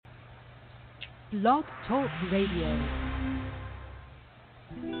Blog Talk Radio.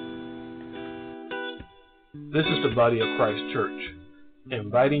 This is the Body of Christ Church,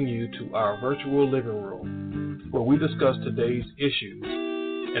 inviting you to our virtual living room, where we discuss today's issues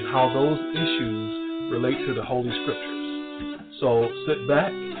and how those issues relate to the Holy Scriptures. So sit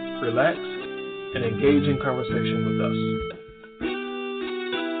back, relax, and engage in conversation with us.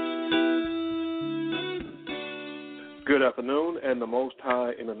 Good afternoon, and the Most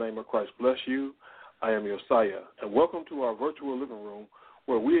High, in the name of Christ, bless you. I am Josiah, and welcome to our virtual living room,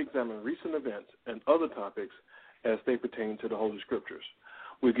 where we examine recent events and other topics as they pertain to the Holy Scriptures.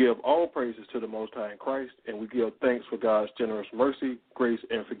 We give all praises to the Most High in Christ, and we give thanks for God's generous mercy, grace,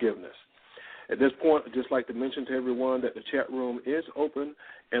 and forgiveness. At this point, I'd just like to mention to everyone that the chat room is open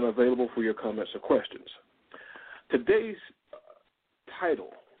and available for your comments or questions. Today's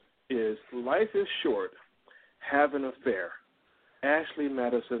title is Life is Short, Have an Affair,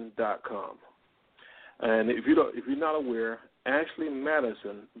 AshleyMadison.com. And if you're not aware,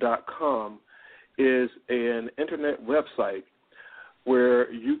 AshleyMadison.com is an internet website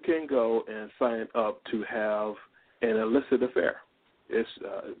where you can go and sign up to have an illicit affair. It's,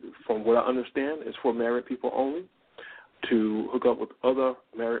 from what I understand, it's for married people only, to hook up with other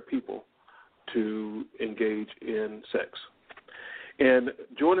married people to engage in sex. And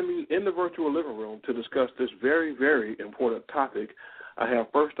joining me in the virtual living room to discuss this very, very important topic, I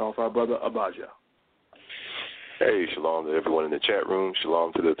have first off our brother Abaja. Hey, shalom to everyone in the chat room.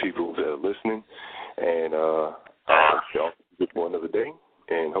 Shalom to the people that are listening. And I'll good for another day,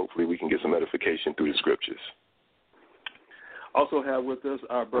 and hopefully we can get some edification through the scriptures. Also have with us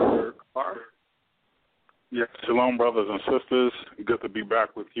our brother Carr. Yes, shalom, brothers and sisters. Good to be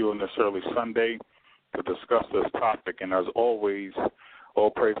back with you on this early Sunday to discuss this topic. And as always, all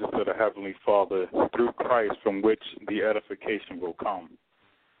praises to the Heavenly Father through Christ, from which the edification will come.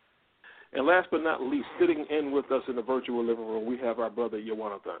 And last but not least, sitting in with us in the virtual living room, we have our brother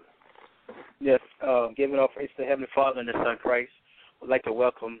Yawanathan. Yes, giving all praise to the Heavenly Father and the Son Christ. I'd like to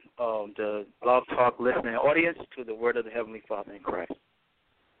welcome the Blog Talk listening audience to the Word of the Heavenly Father in Christ.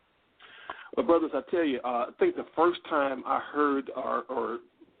 Well, brothers, I tell you, I think the first time I heard or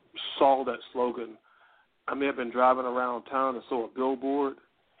saw that slogan, I may have been driving around town and saw a billboard,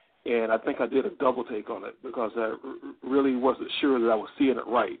 and I think I did a double take on it because I really wasn't sure that I was seeing it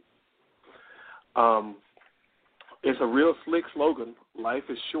right. It's a real slick slogan. Life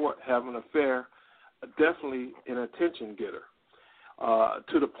is short, have an affair. Definitely an attention getter.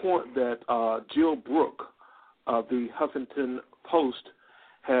 To the point that Jill Brooke of the Huffington Post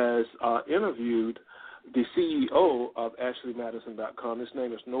has interviewed the CEO of AshleyMadison.com. His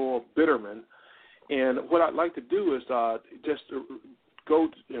name is Noah Bitterman. And what I'd like to do is just go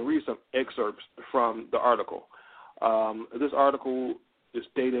and read some excerpts from the article. This article is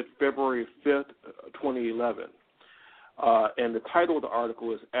dated February 5th, 2011. And the title of the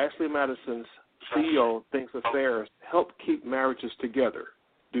article is Ashley Madison's CEO thinks affairs help keep marriages together.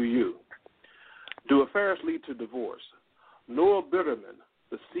 Do you? Do affairs lead to divorce? Noah Bitterman,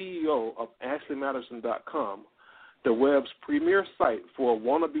 the CEO of AshleyMadison.com, the web's premier site for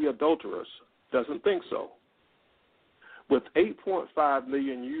wannabe adulterers, doesn't think so. With 8.5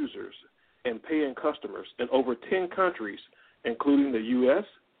 million users and paying customers in over 10 countries, including the U.S.,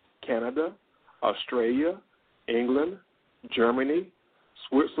 Canada, Australia, England, Germany,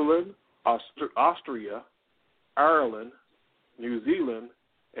 Switzerland, Austria, Ireland, New Zealand,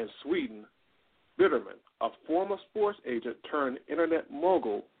 and Sweden, Bitterman, a former sports agent turned internet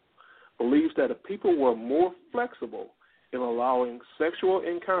mogul, believes that if people were more flexible in allowing sexual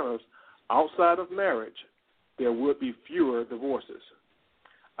encounters outside of marriage, there would be fewer divorces.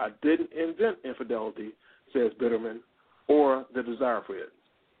 I didn't invent infidelity, says Bitterman, or the desire for it.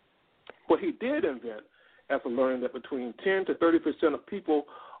 What he did invent, after learning that between 10 to 30% of people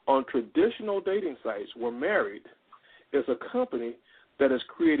on traditional dating sites were married, is a company that is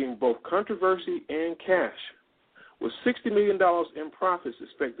creating both controversy and cash, with $60 million in profits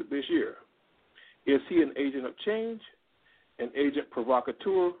expected this year. Is he an agent of change, an agent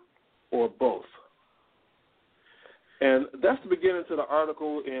provocateur, or both? And that's the beginning to the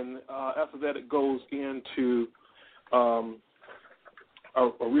article, and after that it goes into a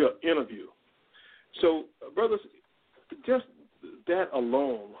real interview. So, brothers, just that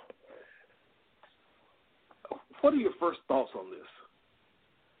alone, what are your first thoughts on this?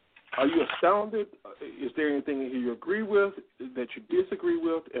 Are you astounded? Is there anything that you agree with, that you disagree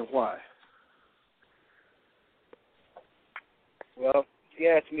with, and why? Well, if you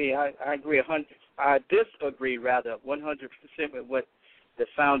ask me, I agree I disagree, 100% with what the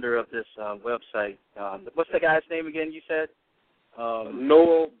founder of this website, what's the guy's name again you said?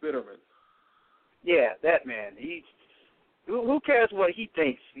 Noah Bitterman. Yeah, that man. Who cares what he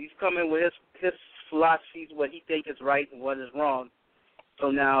thinks? He's coming with his philosophies, what he thinks is right and what is wrong. So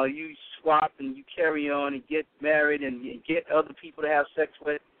now you swap and you carry on and get married and you get other people to have sex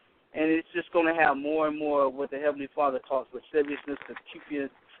with, and it's just going to have more and more of what the Heavenly Father calls lasciviousness,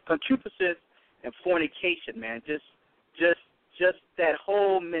 concupiscence, and fornication, man. Just that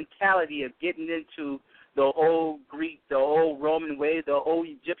whole mentality of getting into the old Greek, the old Roman way, the old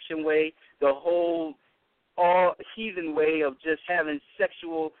Egyptian way, the whole all heathen way of just having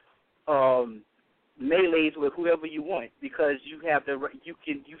sexual melees with whoever you want, because you have you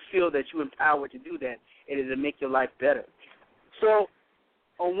feel that you're empowered to do that, and it'll make your life better. So,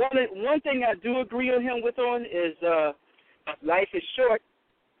 one thing I do agree on him is life is short.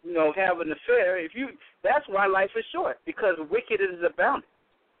 You know, have an affair. That's why life is short, because wickedness is abounding,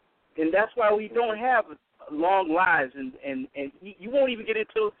 and that's why we don't have long lives, and you won't even get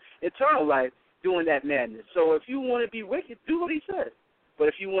into eternal life doing that madness. So if you want to be wicked, do what he says. But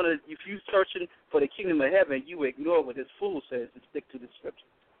if you're searching for the kingdom of heaven, you ignore what this fool says and stick to the scripture.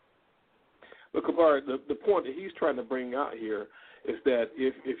 Look, Kabar, the point that he's trying to bring out here is that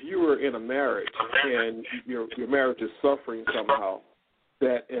if you were in a marriage and your marriage is suffering somehow,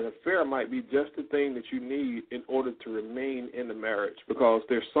 that an affair might be just the thing that you need in order to remain in the marriage, because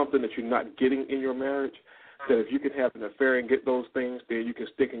there's something that you're not getting in your marriage, that if you can have an affair and get those things, then you can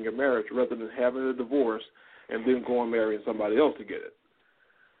stick in your marriage rather than having a divorce and then go and marrying somebody else to get it.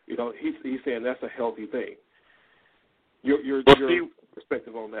 You know, he's saying that's a healthy thing. Your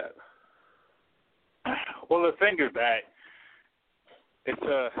perspective on that? Well, the thing is that it's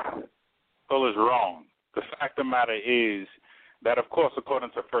wrong. The fact of the matter is that, of course,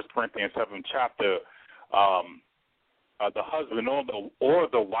 according to 1 Corinthians 7 chapter, the husband or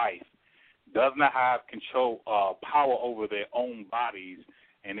the wife does not have control, power over their own bodies,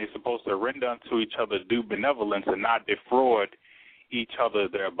 and they're supposed to render unto each other due benevolence and not defraud each other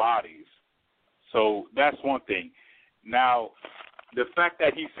their bodies. So that's one thing. Now, the fact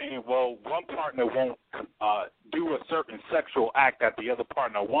that he's saying, well, one partner won't do a certain sexual act that the other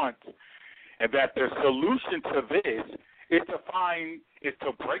partner wants, and that the solution to this is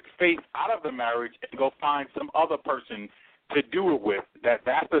to break faith out of the marriage and go find some other person to do it with,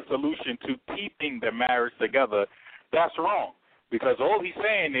 that's the solution to keeping the marriage together, that's wrong. Because all he's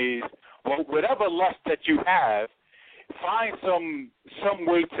saying is, well, whatever lust that you have, find some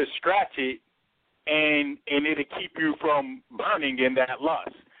way to scratch it, and it'll keep you from burning in that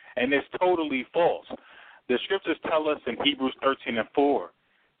lust. And it's totally false. The scriptures tell us in Hebrews 13:4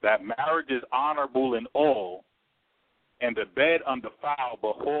 that marriage is honorable in all, and the bed undefiled,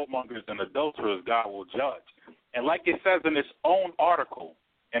 but whoremongers and adulterers God will judge. And like it says in its own article,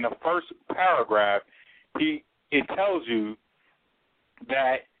 in the first paragraph, it tells you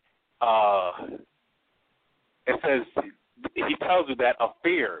that he tells you that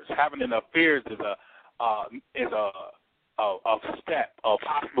having an affairs is a step, a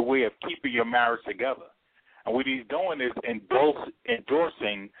possible way of keeping your marriage together. And what he's doing is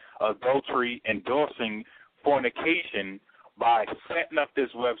endorsing adultery, endorsing fornication by setting up this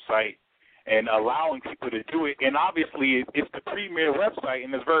website and allowing people to do it. And obviously it's the premier website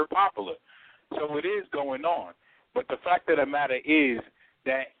and it's very popular. So it is going on. But the fact of the matter is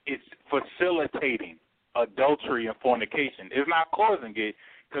that it's facilitating adultery and fornication. It's not causing it,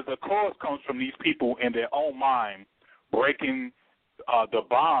 because the cause comes from these people in their own mind breaking the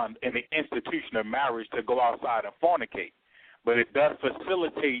bond and the institution of marriage to go outside and fornicate. But it does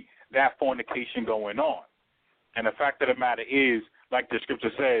facilitate that fornication going on. And the fact of the matter is, like the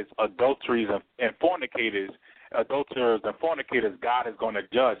scripture says, adulterers and fornicators, God is going to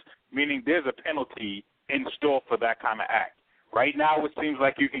judge, meaning there's a penalty in store for that kind of act. Right now it seems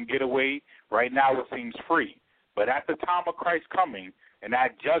like you can get away. Right now it seems free. But at the time of Christ coming and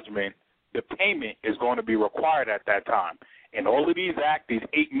that judgment, the payment is going to be required at that time. And all of these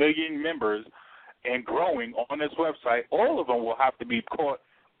 8 million members and growing on this website, all of them will have to be brought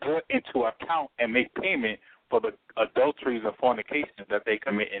into account and make payment for the adulteries and fornications that they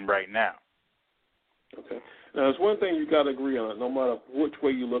commit in right now. Okay. Now, there's one thing you got to agree on, no matter which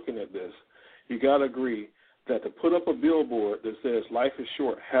way you're looking at this. You got to agree that to put up a billboard that says life is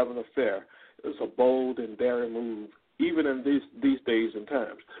short, have an affair, is a bold and daring move, even in these days and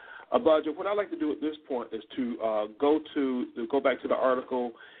times. Abadja, what I'd like to do at this point is to go back to the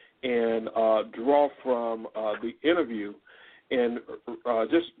article and draw from the interview and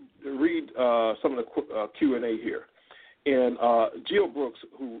just read some of the Q&A here. And Jill Brooks,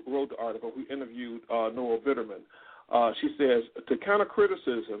 who wrote the article, who interviewed Noah Bitterman, she says, to counter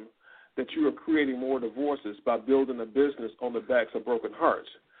criticism that you are creating more divorces by building a business on the backs of broken hearts,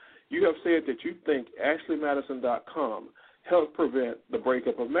 you have said that you think AshleyMadison.com helps prevent the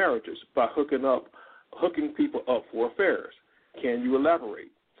breakup of marriages by hooking people up for affairs. Can you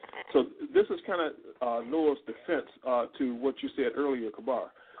elaborate? So this is kind of Noah's defense to what you said earlier,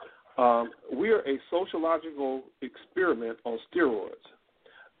 Kabar. We are a sociological experiment on steroids.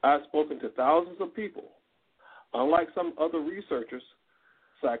 I've spoken to thousands of people. Unlike some other researchers,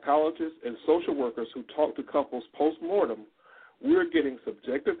 psychologists, and social workers who talk to couples post-mortem, we're getting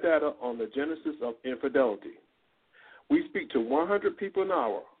subjective data on the genesis of infidelity. We speak to 100 people an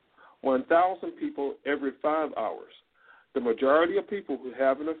hour, 1,000 people every 5 hours. The majority of people who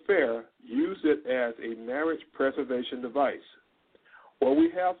have an affair use it as a marriage preservation device. What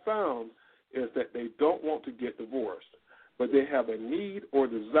we have found is that they don't want to get divorced, but they have a need or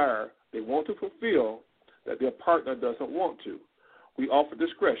desire they want to fulfill that their partner doesn't want to. We offer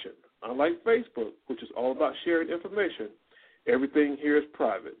discretion. Unlike Facebook, which is all about sharing information, everything here is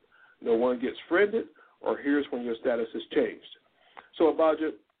private. No one gets friended or hears when your status has changed. So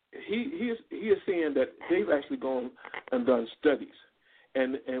Abaja, he is saying that they've actually gone and done studies.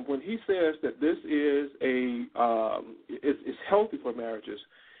 And when he says that this is it's healthy for marriages,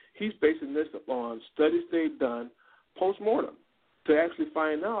 he's basing this upon studies they've done post-mortem to actually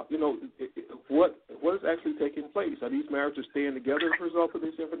find out, what is actually taking place. Are these marriages staying together as a result of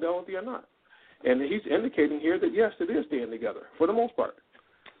this infidelity or not? And he's indicating here that, yes, it is staying together for the most part.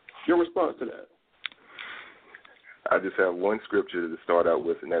 Your response to that? I just have one scripture to start out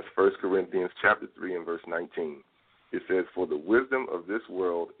with, and that's 1 Corinthians chapter 3 and verse 19. It says, "For the wisdom of this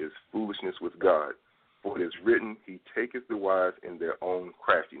world is foolishness with God, for it is written, He taketh the wise in their own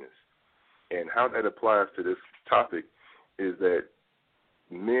craftiness." And how that applies to this topic is that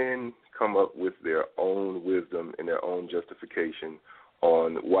men come up with their own wisdom and their own justification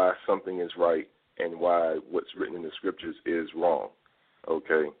on why something is right and why what's written in the scriptures is wrong.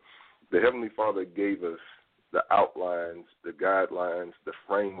 Okay? The Heavenly Father gave us the outlines, the guidelines, the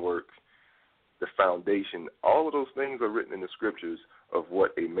framework, the foundation. All of those things are written in the scriptures of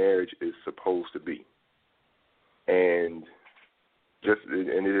what a marriage is supposed to be. And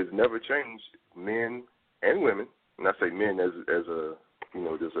it has never changed, men and women. And I say men as a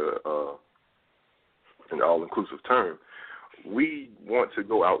just an all-inclusive term. We want to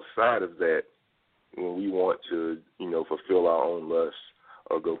go outside of that when we want to, fulfill our own lusts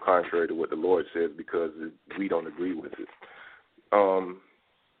or go contrary to what the Lord says because we don't agree with it.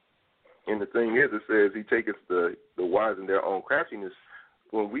 And the thing is, it says He taketh the wise in their own craftiness.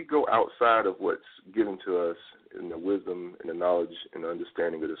 When we go outside of what's given to us in the wisdom and the knowledge and the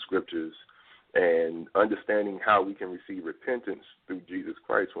understanding of the scriptures and understanding how we can receive repentance through Jesus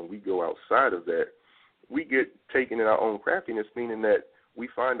Christ, when we go outside of that, we get taken in our own craftiness, meaning that we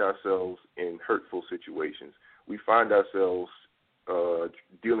find ourselves in hurtful situations. We find ourselves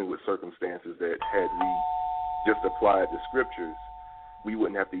dealing with circumstances that had we just applied the scriptures, we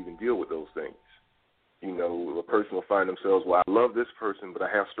wouldn't have to even deal with those things. A person will find themselves, well, I love this person, but I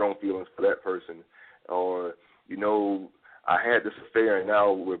have strong feelings for that person. Or, I had this affair, and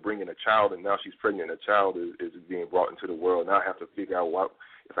now we're bringing a child, and now she's pregnant, and a child is being brought into the world. Now I have to figure out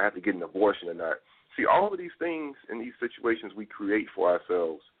if I have to get an abortion or not. See, all of these things in these situations we create for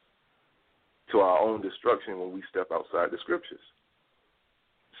ourselves to our own destruction when we step outside the scriptures.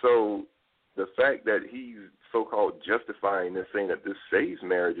 So the fact that he's so-called justifying this, saying that this saves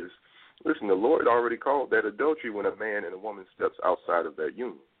marriages, listen, the Lord already called that adultery when a man and a woman steps outside of that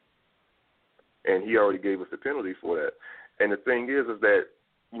union. And He already gave us the penalty for that. And the thing is that,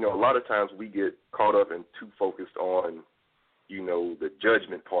 a lot of times we get caught up and too focused on, the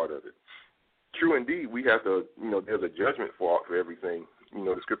judgment part of it. True indeed, we have to, there's a judgment for everything.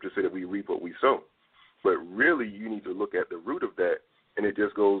 The scriptures say that we reap what we sow. But really, you need to look at the root of that, and it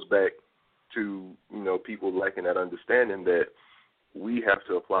just goes back to, people lacking that understanding that we have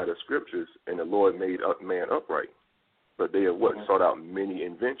to apply the scriptures, and the Lord made man upright. But they have sought out many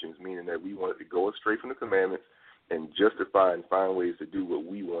inventions, meaning that we wanted to go astray from the commandments and justify and find ways to do what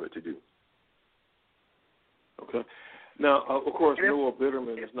we wanted to do. Okay. Now, of course, Noah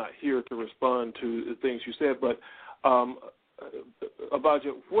Bitterman is not here to respond to the things you said, but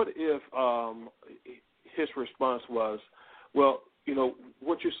Abaja, what if his response was, well,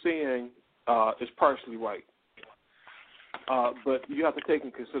 what you're saying is partially right, but you have to take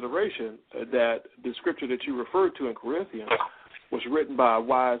in consideration that the scripture that you referred to in Corinthians was written by a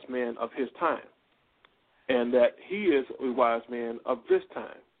wise man of his time, and that he is a wise man of this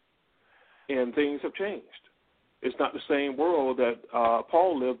time, and things have changed. It's not the same world that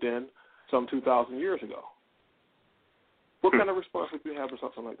Paul lived in some 2,000 years ago. What kind of response would you have to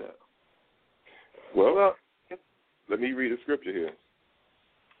something like that? Well, let me read a scripture here.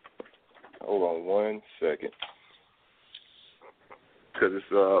 hold on 1 second. Because it's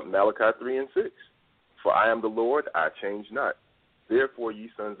Malachi 3 and 6. For I am the Lord, I change not. Therefore ye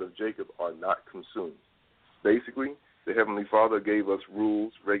sons of Jacob are not consumed. Basically, the Heavenly Father gave us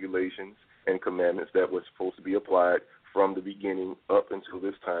rules, regulations, and commandments that were supposed to be applied from the beginning up until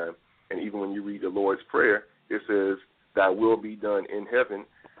this time. And even when you read the Lord's Prayer, it says, thy will be done in heaven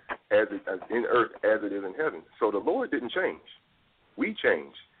as in earth as it is in heaven. So the Lord didn't change. We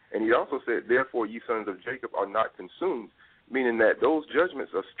changed. And he also said, therefore ye sons of Jacob are not consumed, meaning that those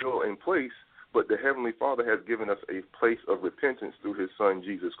judgments are still in place, but the Heavenly Father has given us a place of repentance through his Son,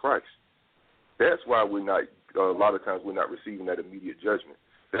 Jesus Christ. That's why we're not, a lot of times we're not receiving that immediate judgment.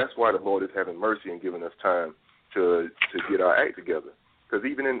 That's why the Lord is having mercy and giving us time to get our act together. Because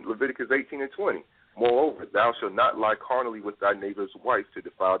even in Leviticus 18 and 20, moreover, thou shalt not lie carnally with thy neighbor's wife to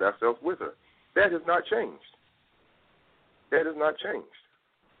defile thyself with her. That has not changed. That has not changed.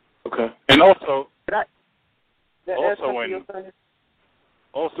 Okay. And also, let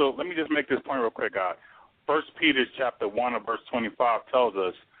me just make this point real quick, God. 1 Peter chapter 1 and verse 25 tells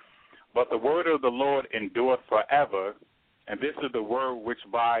us, but the word of the Lord endureth forever, and this is the word which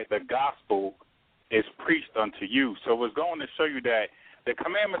by the gospel is preached unto you. So it's going to show you that the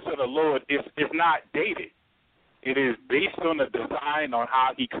commandments of the Lord is not dated. It is based on the design on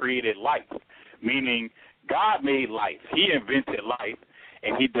how he created life, meaning God made life. He invented life,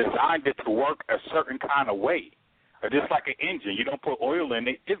 and he designed it to work a certain kind of way. Just like an engine, you don't put oil in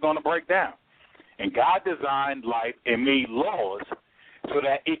it, it's going to break down. And God designed life and made laws so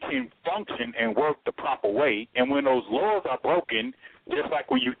that it can function and work the proper way. And when those laws are broken, just like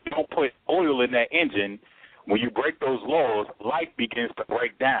when you don't put oil in that engine, when you break those laws, life begins to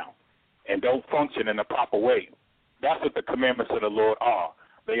break down and don't function in the proper way. That's what the commandments of the Lord are.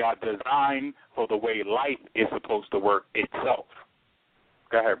 They are designed for the way life is supposed to work itself.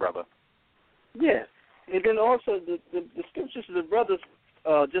 Go ahead, brother. Yeah. And then also the scriptures the brothers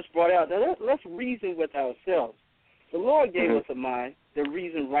just brought out. Now let's reason with ourselves. The Lord gave us a mind to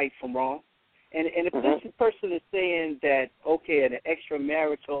reason right from wrong. And if this person is saying that, okay, an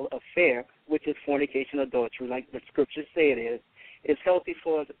extramarital affair, which is fornication, adultery, like the scriptures say it is healthy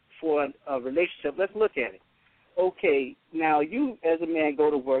for a relationship, let's look at it. Okay, now you as a man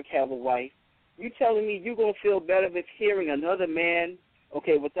go to work, have a wife. You telling me you're going to feel better with hearing another man,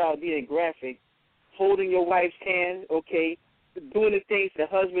 okay, without being graphic, holding your wife's hand, okay, doing the things that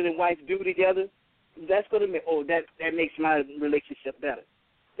husband and wife do together? That's going to make, that makes my relationship better.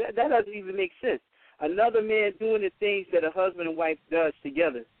 That doesn't even make sense. Another man doing the things that a husband and wife does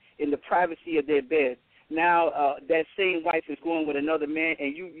together in the privacy of their bed. Now that same wife is going with another man,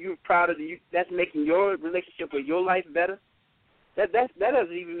 and you're proud of you. That's making your relationship with your life better. That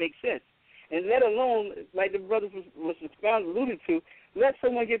doesn't even make sense. And let alone, like the brother was alluding to, let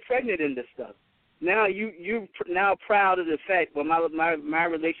someone get pregnant in this stuff. Now you're now proud of the fact, well, my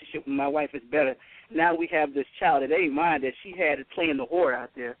relationship with my wife is better. Now we have this child. It ain't mine that she had playing the whore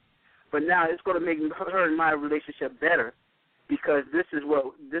out there, but now it's going to make her and my relationship better because this is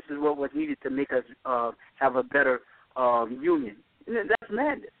what was needed to make us have a better union. And that's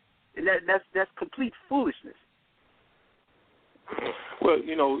madness, and that's complete foolishness. Well,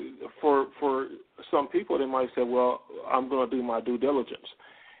 for some people, they might say, well, I'm going to do my due diligence.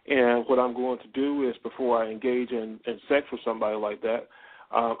 And what I'm going to do is before I engage in sex with somebody like that,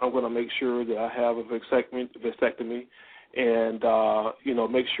 I'm going to make sure that I have a vasectomy and,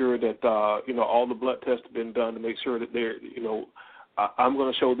 make sure that, all the blood tests have been done to make sure that they're, I'm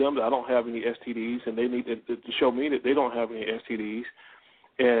going to show them that I don't have any STDs, and they need to show me that they don't have any STDs.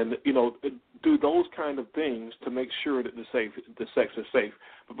 And, do those kind of things to make sure that the sex is safe.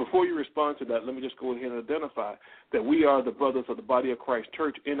 But before you respond to that, let me just go ahead and identify that we are the brothers of the Body of Christ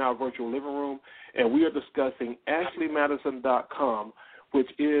Church in our virtual living room, and we are discussing AshleyMadison.com, which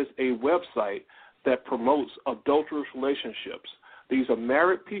is a website that promotes adulterous relationships. These are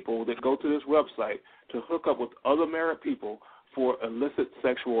married people that go to this website to hook up with other married people for illicit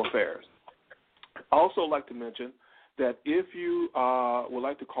sexual affairs. I'd also like to mention that if you would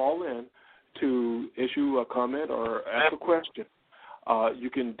like to call in to issue a comment or ask a question, you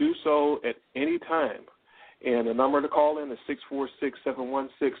can do so at any time. And the number to call in is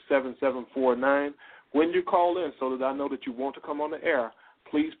 646-716-7749. When you call in, so that I know that you want to come on the air,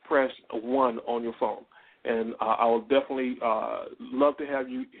 please press 1 on your phone. And I will definitely love to have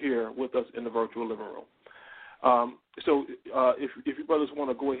you here with us in the virtual living room. So if you brothers want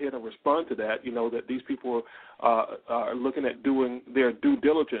to go ahead and respond to that, that these people are looking at doing their due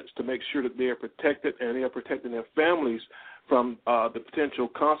diligence to make sure that they are protected and they are protecting their families from the potential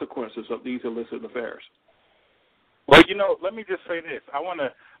consequences of these illicit affairs. Well, let me just say this.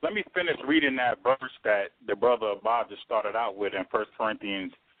 Let me finish reading that verse that the brother Bob just started out with in 1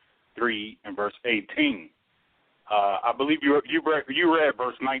 Corinthians 3 and verse 18. I believe you read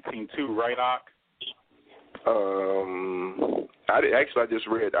verse 19 too, right, Ak? I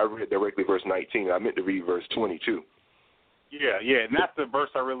read directly verse 19. I meant to read verse 22. Yeah, and that's the verse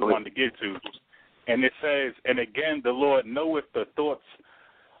I really wanted to get to. And it says, and again the Lord knoweth the thoughts.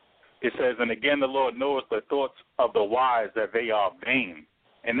 It says, and again the Lord knoweth the thoughts of the wise, that they are vain.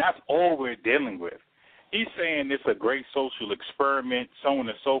 And that's all we're dealing with. He's saying it's a great social experiment, so on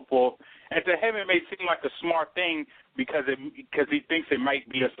and so forth. And to him it may seem like a smart thing because he thinks it might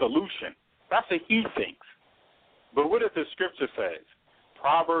be a solution. That's what he thinks. But what does the scripture says?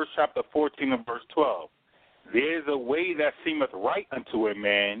 Proverbs chapter 14 and verse 12. There is a way that seemeth right unto a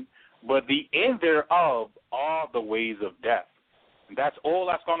man, but the end thereof are the ways of death. And that's all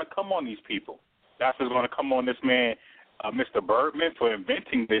that's going to come on these people. That's what's going to come on this man, Mr. Birdman, for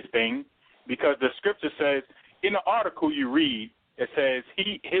inventing this thing, because the scripture says, in the article you read, it says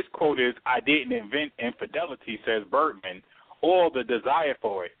his quote is, I didn't invent infidelity, says Birdman, or the desire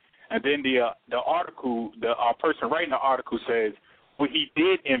for it. And then the article, the person writing the article says, what he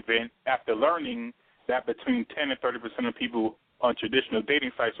did invent after learning that between 10 and 30% of people on traditional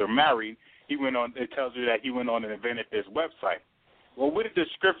dating sites are married, it tells you that he went on and invented this website. Well, what did the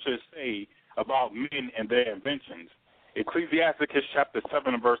scriptures say about men and their inventions? Ecclesiasticus chapter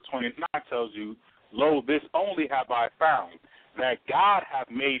 7 and verse 29 tells you, lo, this only have I found, that God hath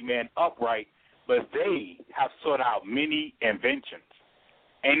made men upright, but they have sought out many inventions.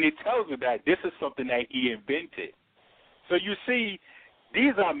 And it tells you that this is something that he invented. So you see,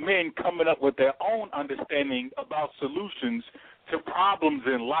 these are men coming up with their own understanding about solutions to problems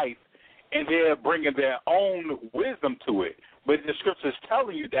in life, and they're bringing their own wisdom to it. But the scripture is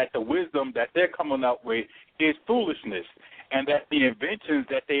telling you that the wisdom that they're coming up with is foolishness, and that the inventions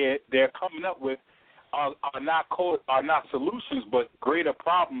that they're coming up with are not solutions, but greater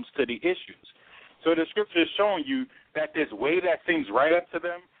problems to the issues. So the scripture is showing you that this way that seems right up to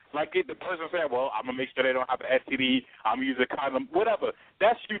them, like the person said, well, I'm going to make sure they don't have an STD, I'm going to use a condom, whatever.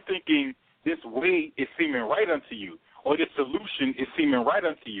 That's you thinking this way is seeming right unto you, or this solution is seeming right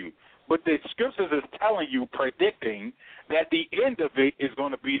unto you. But the scriptures is telling you, predicting, that the end of it is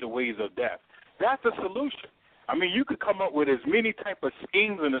going to be the ways of death. That's a solution. I mean, you could come up with as many type of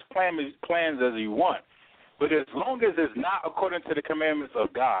schemes and as plans as you want, but as long as it's not according to the commandments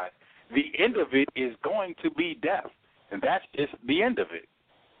of God, the end of it is going to be death, and that's just the end of it.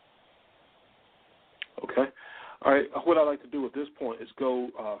 Okay. All right. What I'd like to do at this point is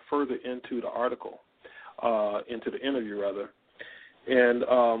go further into the article, into the interview, rather. And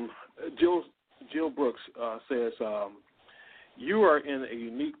Jill Brooks says, you are in a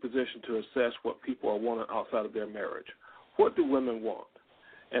unique position to assess what people are wanting outside of their marriage. What do women want?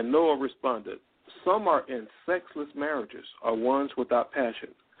 And Noah responded, some are in sexless marriages, or ones without passion,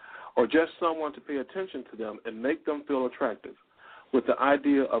 or just someone to pay attention to them and make them feel attractive. With the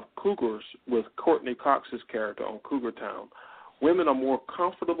idea of cougars with Courtney Cox's character on Cougar Town, women are more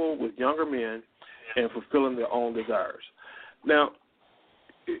comfortable with younger men and fulfilling their own desires. Now,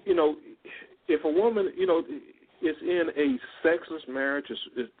 if a woman, is in a sexless marriage,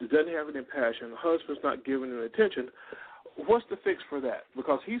 doesn't have any passion, the husband's not giving her attention, what's the fix for that?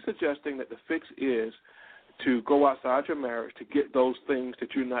 Because he's suggesting that the fix is to go outside your marriage to get those things that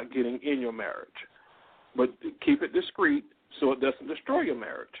you're not getting in your marriage. But keep it discreet so it doesn't destroy your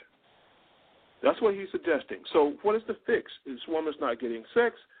marriage. That's what he's suggesting. So what is the fix? This woman's not getting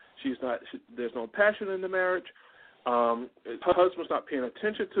sex. There's no passion in the marriage. Her husband's not paying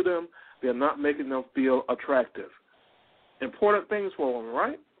attention to them. They're not making them feel attractive. Important things for a woman,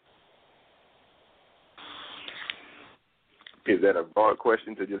 right? Is that a broad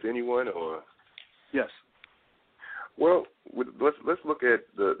question to just anyone, or? Yes. Well, let's look at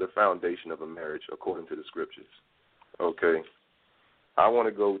the foundation of a marriage according to the scriptures. Okay. I want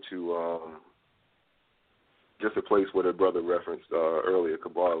to go to just a place where the brother referenced earlier,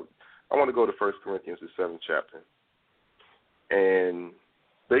 Cabal. I want to go to 1 Corinthians, the 7th chapter. And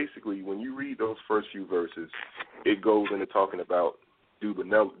basically, when you read those first few verses, it goes into talking about do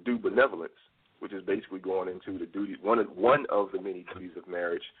benevolence, which is basically going into the duty, one of the many duties of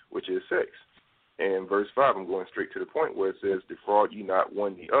marriage, which is sex. And verse 5, I'm going straight to the point where it says, defraud ye not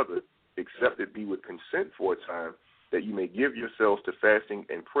one the other, except it be with consent for a time, that you may give yourselves to fasting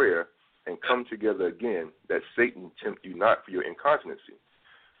and prayer, and come together again, that Satan tempt you not for your incontinency.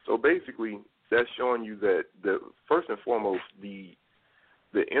 So basically, that's showing you that first and foremost, the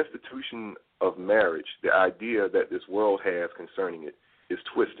institution of marriage, the idea that this world has concerning it, is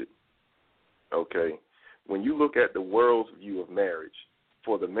twisted. Okay? when you look at the world's view of marriage,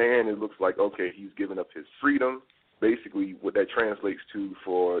 for the man, it looks like, okay, he's giving up his freedom. Basically, what that translates to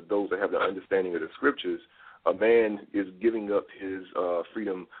for those that have the understanding of the scriptures, a man is giving up his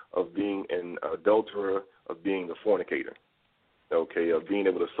freedom of being an adulterer, of being a fornicator, okay, of being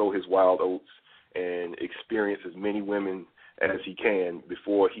able to sow his wild oats and experience as many women as he can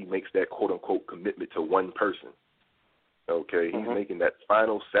before he makes that quote-unquote commitment to one person. Okay, he's making that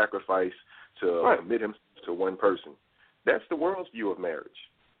final sacrifice to commit himself to one person. That's the world's view of marriage.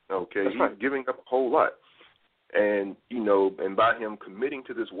 Okay, he's giving up a whole lot. And, and by him committing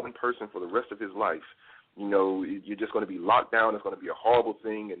to this one person for the rest of his life, you're just going to be locked down. It's going to be a horrible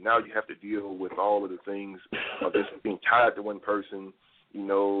thing. And now you have to deal with all of the things of this being tied to one person,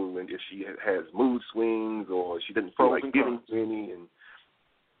 and if she has mood swings or she doesn't feel like giving any, and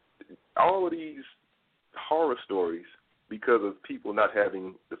all of these horror stories because of people not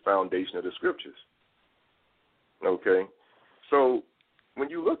having the foundation of the scriptures. Okay? So when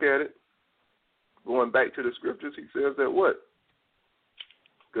you look at it, going back to the scriptures, he says that what?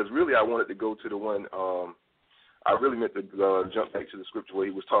 Because really I wanted to go to the one, I really meant to jump back to the scripture where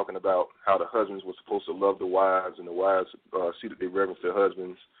he was talking about how the husbands were supposed to love the wives and the wives see that they reverence their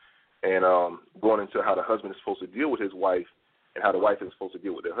husbands, and going into how the husband is supposed to deal with his wife and how the wife is supposed to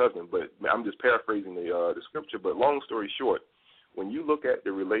deal with their husband. But I'm just paraphrasing the scripture, but long story short, when you look at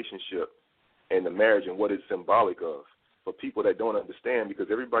the relationship and the marriage and what it's symbolic of, for people that don't understand, because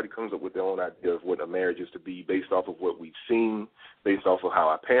everybody comes up with their own idea of what a marriage is to be based off of what we've seen, based off of how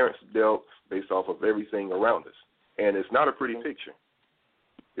our parents dealt, based off of everything around us. And it's not a pretty picture.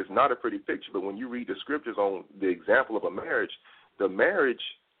 It's not a pretty picture, but when you read the scriptures on the example of a marriage, the marriage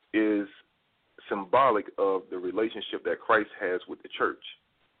is symbolic of the relationship that Christ has with the church,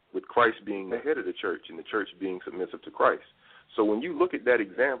 with Christ being the head of the church and the church being submissive to Christ. So when you look at that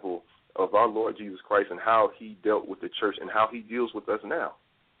example of our Lord Jesus Christ and how he dealt with the church and how he deals with us now,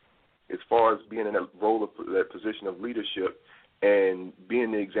 as far as being in that role of that position of leadership and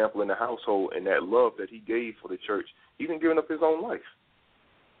being the example in the household and that love that he gave for the church, even giving up his own life,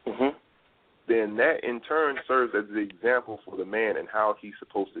 then that in turn serves as the example for the man and how he's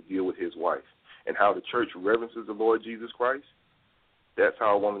supposed to deal with his wife and how the church reverences the Lord Jesus Christ. That's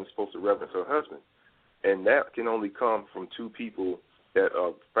how a woman is supposed to reverence her husband. And that can only come from two people that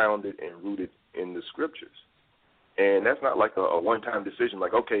are founded and rooted in the scriptures. And that's not like a one-time decision,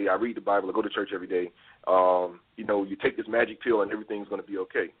 like, okay, I read the Bible, I go to church every day, you take this magic pill and everything's going to be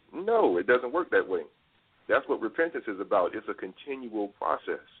okay. No, it doesn't work that way. That's what repentance is about. It's a continual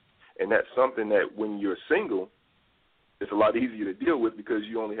process. And that's something that when you're single, it's a lot easier to deal with because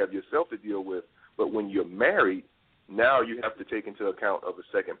you only have yourself to deal with. But when you're married, now you have to take into account of a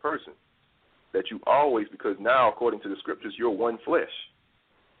second person. That you always, because now, according to the scriptures, you're one flesh.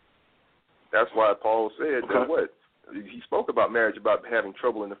 That's why Paul said that what? He spoke about marriage, about having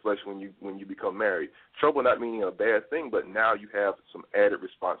trouble in the flesh when you become married. Trouble not meaning a bad thing, but now you have some added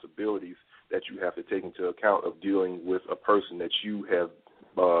responsibilities that you have to take into account of dealing with a person that you have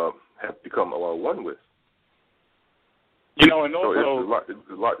become one with. And also so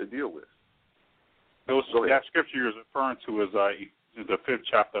it's a lot to deal with. That scripture you're referring to is the 5th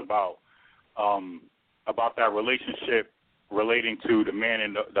chapter about that relationship relating to the man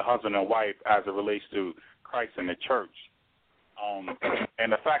and the husband and wife as it relates to Christ and the church.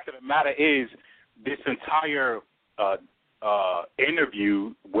 And the fact of the matter is, this entire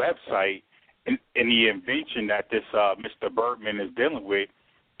interview website and the invention that this Mr. Bergman is dealing with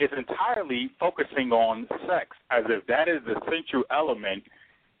is entirely focusing on sex, as if that is the central element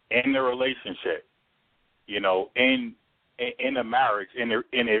in the relationship, in a marriage, and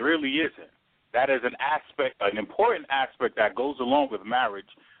it really isn't. That is an important aspect that goes along with marriage,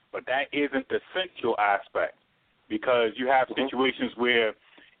 but that isn't the central aspect, because you have situations where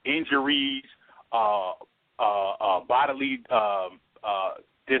injuries, bodily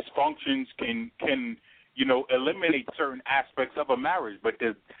dysfunctions can eliminate certain aspects of a marriage. But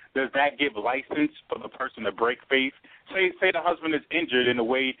does that give license for the person to break faith? Say the husband is injured in a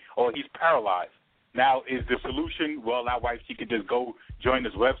way, or he's paralyzed. Now, is the solution, well, that wife, she could just go join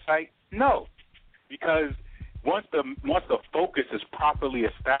this website? No, because once the focus is properly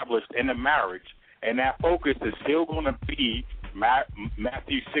established in a marriage, and that focus is still going to be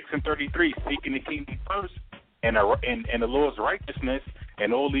Matthew 6:33, seeking the kingdom first, and the Lord's righteousness,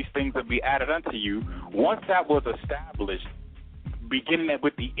 and all these things will be added unto you. Once that was established, beginning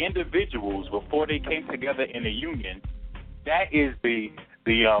with the individuals before they came together in a union, that is the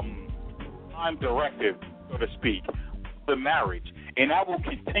time directive, so to speak, the marriage, and that will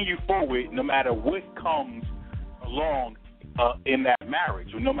continue forward no matter what comes along in that marriage,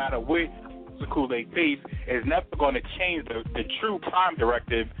 no matter what the Kool-Aid faith is never going to change the true prime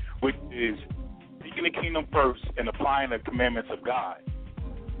directive, which is seeking the kingdom first and applying the commandments of God.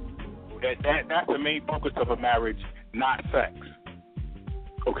 That's the main focus of a marriage, not sex.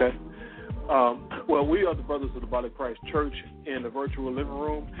 Okay. Well, we are the Brothers of the Body of Christ Church in the virtual living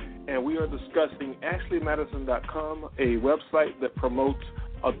room, and we are discussing AshleyMadison.com, a website that promotes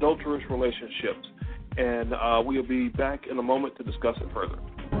adulterous relationships. And we'll be back in a moment to discuss it further.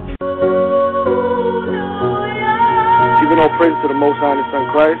 Giving all praise to the Most High and His Son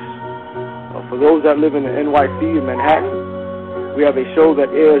Christ. For those that live in the NYC in Manhattan, we have a show that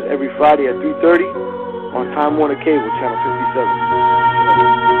airs every Friday at 3:30 on Time Warner Cable, Channel 57.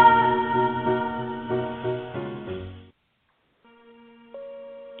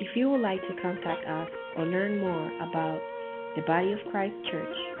 If you would like to contact us or learn more about the Body of Christ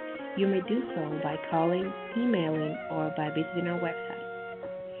Church, you may do so by calling, emailing, or by visiting our website.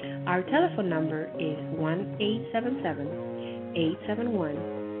 Our telephone number is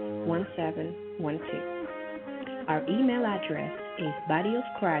 1-877-871-1712. Our email address is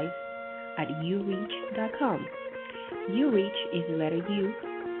bodyofchrist@ureach.com. Ureach is the letter U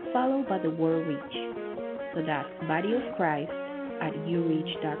followed by the word reach. So that's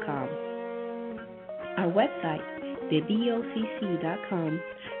bodyofchrist@ureach.com. Our website, thebocc.com,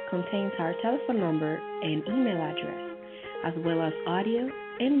 contains our telephone number and email address, as well as audio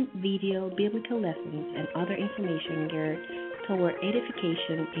and video biblical lessons and other information geared toward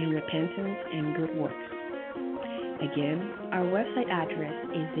edification in repentance and good works. Again, our website address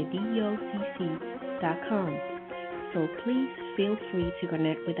is thebocc.com, so please feel free to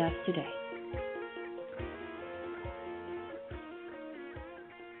connect with us today.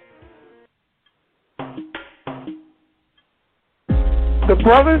 The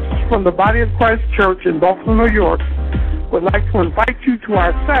brothers from the Body of Christ Church in Buffalo, New York, would like to invite you to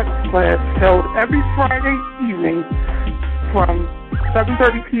our sex class held every Friday evening from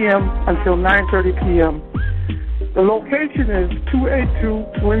 7:30 p.m. until 9:30 p.m. The location is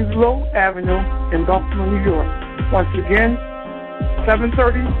 282 Winslow Avenue in Buffalo, New York. Once again,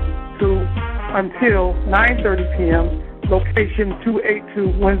 7:30 until 9:30 p.m. Location 282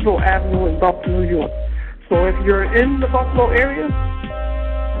 Winslow Avenue in Buffalo, New York. So if you're in the Buffalo area,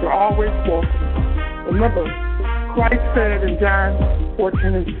 you're always welcome. Remember, Christ said in John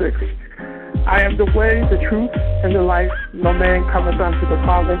 14:6, I am the way, the truth, and the life. No man cometh unto the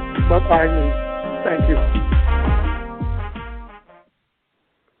Father but by me. Thank you.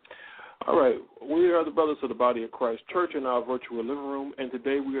 All right. We are the Brothers of the Body of Christ Church in our virtual living room, and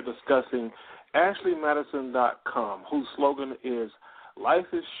today we are discussing AshleyMadison.com, whose slogan is, Life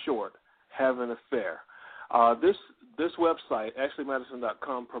is short, have an affair. This website,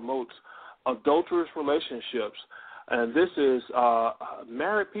 AshleyMadison.com, promotes adulterous relationships, and this is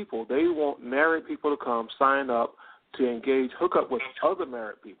married people. They want married people to come, sign up to engage, hook up with other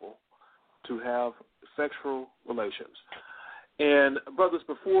married people to have sexual relations. And, brothers,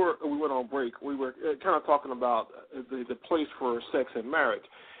 before we went on break, we were kind of talking about the place for sex in marriage.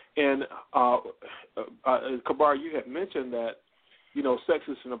 And, Kabar, you had mentioned that, you know, sex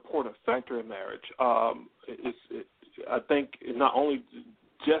is an important factor in marriage. I think not only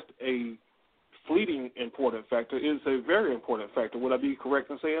just a fleeting important factor, it's a very important factor. Would I be correct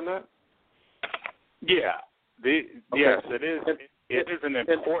in saying that? Yeah. Yes, it is. It is an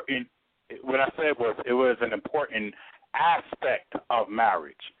important. What I said was it was an important aspect of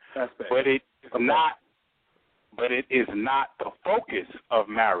marriage, but it is not. But it is not the focus of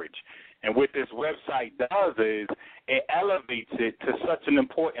marriage. And what this website does is it elevates it to such an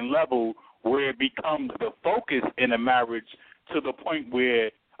important level where it becomes the focus in a marriage to the point where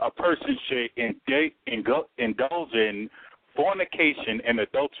a person should indulge in fornication and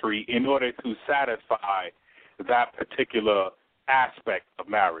adultery in order to satisfy that particular aspect of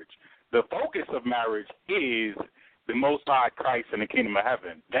marriage. The focus of marriage is the Most High Christ and the kingdom of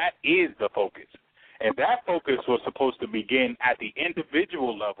heaven. That is the focus. And that focus was supposed to begin at the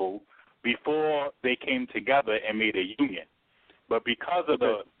individual level before they came together and made a union. But because of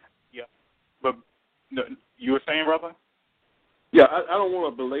you were saying, brother? Yeah, I don't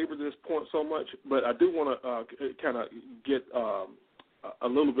want to belabor this point so much, but I do want to kind of get a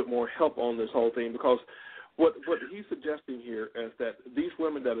little bit more help on this whole thing, because what he's suggesting here is that these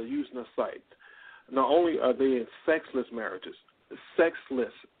women that are using the site, not only are they in sexless marriages,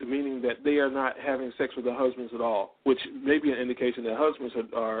 sexless, meaning that they are not having sex with their husbands at all, which may be an indication that husbands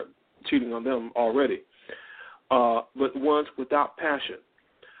are cheating on them already, but ones without passion.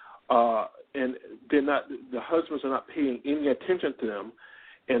 And they're not, the husbands are not paying any attention to them,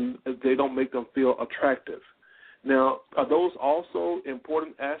 and they don't make them feel attractive. Now, are those also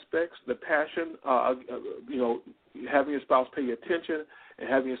important aspects? The passion, having your spouse pay attention and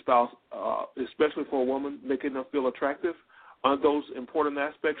having your spouse, especially for a woman, making them feel attractive. Aren't those important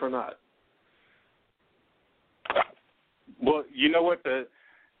aspects or not? Well, you know what?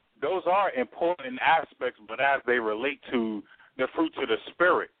 Those are important aspects, but as they relate to the fruits of the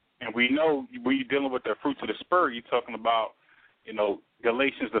Spirit. And we know when you're dealing with the fruits of the Spirit, you're talking about,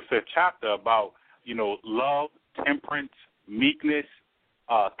 Galatians, the 5th chapter, about, love, temperance, meekness,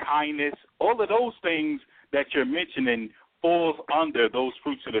 kindness. All of those things that you're mentioning falls under those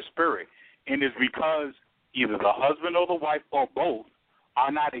fruits of the Spirit. And it's because either the husband or the wife or both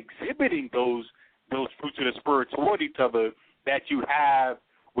are not exhibiting those fruits of the Spirit toward each other that you have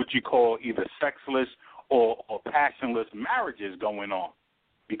what you call either sexless or passionless marriages going on,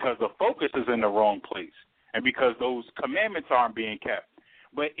 because the focus is in the wrong place and because those commandments aren't being kept.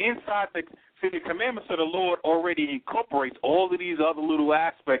 But inside the commandments of the Lord already incorporates all of these other little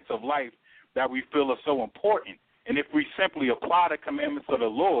aspects of life that we feel are so important. And if we simply apply the commandments of the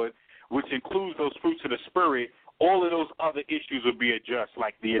Lord, which includes those fruits of the Spirit, all of those other issues will be addressed,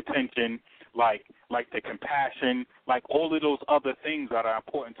 like the attention, like the compassion, like all of those other things that are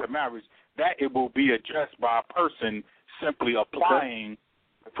important to marriage, that it will be addressed by a person simply applying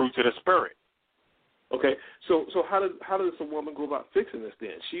the fruits of the Spirit. Okay, so how does a woman go about fixing this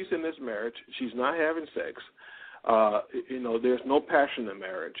then? She's in this marriage. She's not having sex. There's no passion in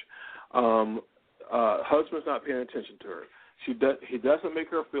marriage. Husband's not paying attention to her. He doesn't make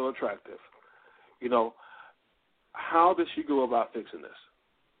her feel attractive. How does she go about fixing this?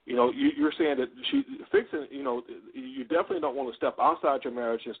 You're saying that you definitely don't want to step outside your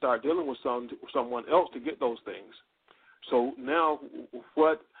marriage and start dealing with someone else to get those things. So now,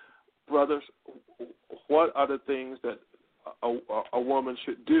 brothers, what are the things that a woman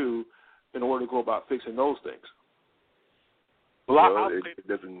should do in order to go about fixing those things? Well, it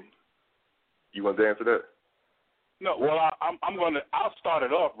doesn't. You want to answer that? No. Well, I'll start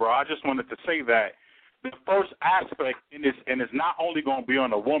it off, bro. I just wanted to say that the first aspect in this, and it's not only going to be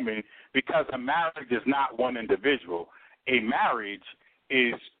on a woman, because a marriage is not one individual. A marriage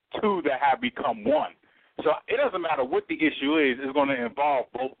is two that have become one. So it doesn't matter what the issue is, it's going to involve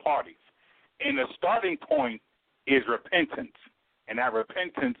both parties. And the starting point is repentance, and that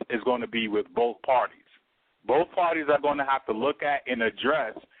repentance is going to be with both parties. Both parties are going to have to look at and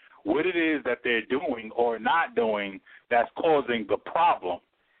address what it is that they're doing or not doing that's causing the problem.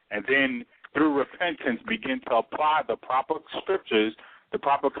 And then through repentance, begin to apply the proper scriptures, the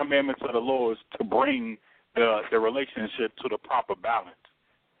proper commandments of the Lord to bring the relationship to the proper balance.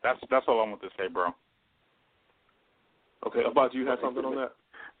 That's all I want to say, bro. Okay, about you have something on that?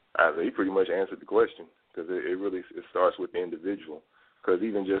 He pretty much answered the question, because it starts with the individual. Because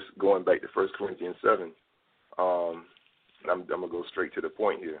even just going back to 1 Corinthians 7, I'm going to go straight to the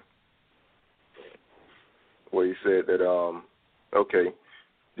point here, where he said that,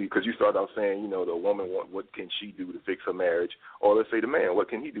 because you started off saying, the woman, what can she do to fix her marriage? Or let's say the man, what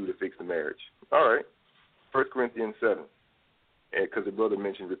can he do to fix the marriage? All right, 1 Corinthians 7, because the brother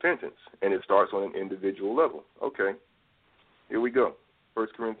mentioned repentance, and it starts on an individual level. Okay, here we go. 1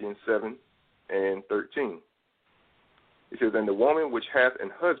 Corinthians 7 and 13. It says, and the woman which hath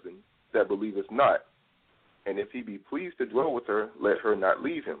an husband that believeth not, and if he be pleased to dwell with her, let her not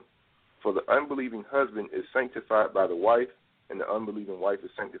leave him. For the unbelieving husband is sanctified by the wife, and the unbelieving wife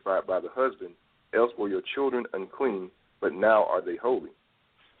is sanctified by the husband. Else were your children unclean, but now are they holy.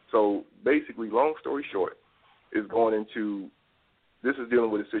 So basically, long story short, is going into, this is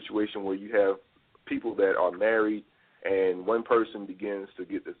dealing with a situation where you have people that are married, and one person begins to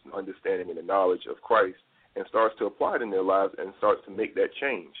get this understanding and the knowledge of Christ and starts to apply it in their lives and starts to make that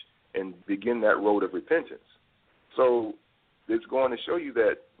change and begin that road of repentance. So it's going to show you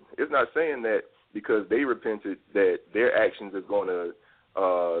that it's not saying that because they repented that their actions is going to,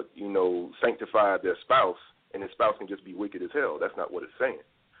 sanctify their spouse, and their spouse can just be wicked as hell. That's not what it's saying.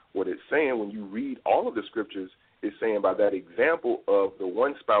 What it's saying, when you read all of the scriptures, is saying by that example of the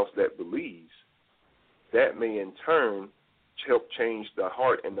one spouse that believes, that may in turn help change the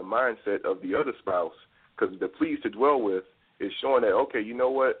heart and the mindset of the other spouse, because the pleased to dwell with is showing that, okay, you know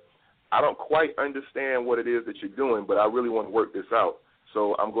what, I don't quite understand what it is that you're doing, but I really want to work this out,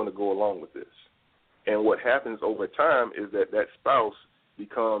 so I'm going to go along with this. And what happens over time is that spouse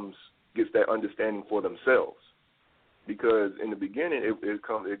gets that understanding for themselves, because in the beginning it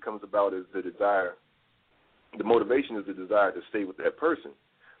comes about as the desire, the motivation is the desire to stay with that person.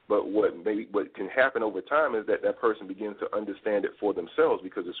 But what can happen over time is that person begins to understand it for themselves,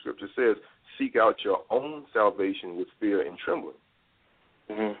 because the scripture says, seek out your own salvation with fear and trembling.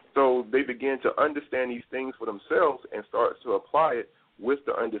 Mm-hmm. So they begin to understand these things for themselves and start to apply it with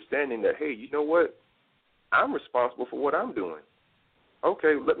the understanding that, hey, you know what? I'm responsible for what I'm doing.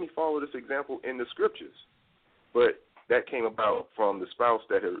 Okay, let me follow this example in the scriptures. But that came about from the spouse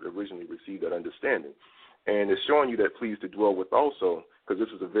that had originally received that understanding. And it's showing you that please to dwell with also, because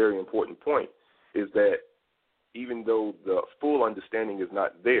this is a very important point, is that even though the full understanding is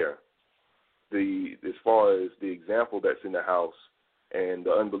not there, as far as the example that's in the house and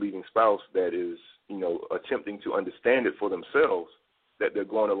the unbelieving spouse that is, attempting to understand it for themselves, that they're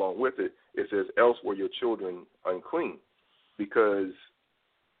going along with it, it says, else were your children unclean. Because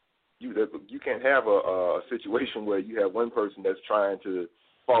you can't have a situation where you have one person that's trying to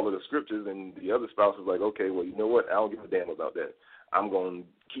follow the scriptures and the other spouse is like, okay, well, you know what? I don't give a damn about that. I'm going to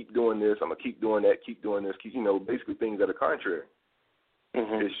keep doing this. I'm going to keep doing that, keep doing this, basically things that are contrary.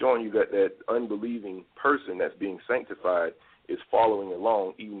 Mm-hmm. It's showing you that that unbelieving person that's being sanctified is following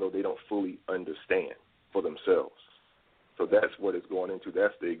along even though they don't fully understand for themselves. So that's what it's going into.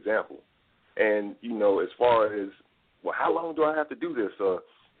 That's the example. And, as far as, well, how long do I have to do this?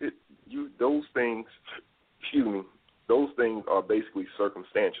 Those things are basically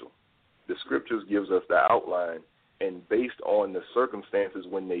circumstantial. The scriptures gives us the outline, and based on the circumstances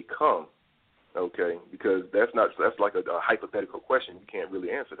when they come, okay, because that's like a hypothetical question. You can't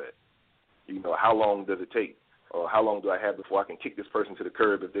really answer that. How long does it take? Or how long do I have before I can kick this person to the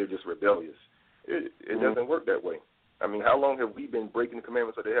curb if they're just rebellious? It mm-hmm. doesn't work that way. I mean, how long have we been breaking the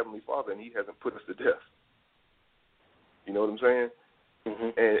commandments of the Heavenly Father and He hasn't put us to death? You know what I'm saying?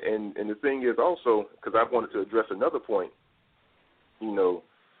 Mm-hmm. And the thing is also, because I wanted to address another point,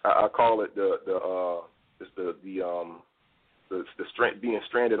 I call it being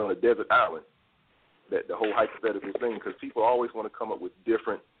stranded on a desert island, that the whole hypothetical thing, because people always want to come up with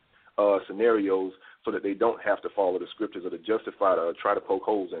different scenarios so that they don't have to follow the scriptures or to justify it or try to poke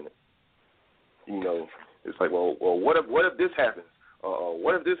holes in it. It's like, well, what if this happens?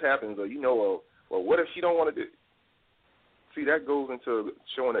 What if this happens? Or well, what if she don't want to do? See, that goes into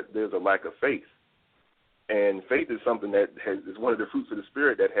showing that there's a lack of faith, and faith is something that is one of the fruits of the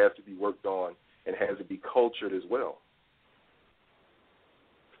Spirit that has to be worked on and has to be cultured as well.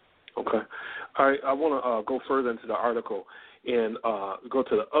 Okay. All right, I want to go further into the article and go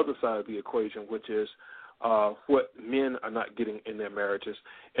to the other side of the equation, which is what men are not getting in their marriages.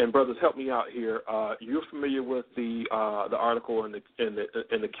 And brothers, help me out here. You're familiar with the article and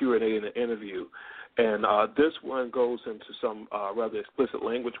the Q&A and the interview, and this one goes into some rather explicit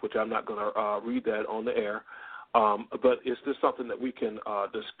language, which I'm not going to read that on the air. But is this something that we can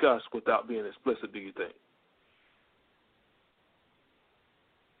discuss without being explicit? Do you think?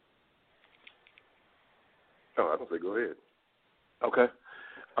 Oh, I don't say go ahead. Okay.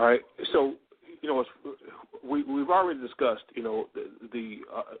 All right. So, we've already discussed, the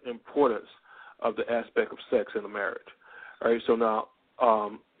importance of the aspect of sex in a marriage. All right. So now,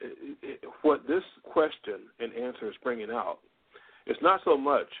 what this question and answer is bringing out is not so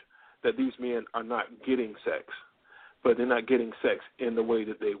much that these men are not getting sex, but they're not getting sex in the way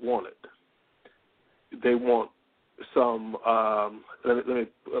that they want it. They want some, let me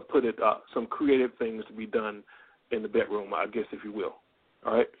put it, some creative things to be done in the bedroom, I guess, if you will.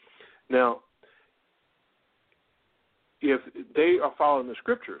 All right. Now, if they are following the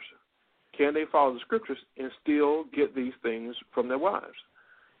scriptures, can they follow the scriptures and still get these things from their wives?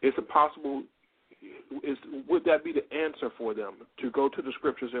 Is it possible? Would that be the answer for them to go to the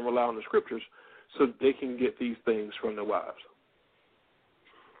scriptures and rely on the scriptures so that they can get these things from their wives?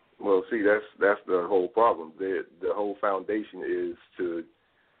 Well, see, that's the whole problem. The whole foundation is to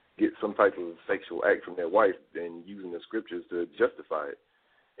get some type of sexual act from their wife and using the scriptures to justify it.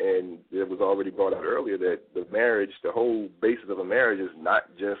 And it was already brought out earlier that the marriage, the whole basis of a marriage is not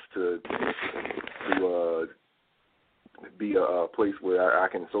just to be a place where I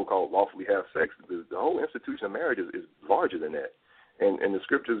can so-called lawfully have sex. The whole institution of marriage is larger than that. And the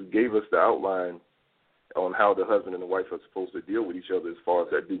scriptures gave us the outline on how the husband and the wife are supposed to deal with each other as far as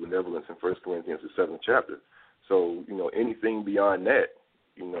that due benevolence in 1 Corinthians, the 7th chapter. So, anything beyond that,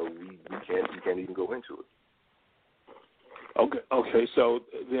 we can't even go into it. Okay. So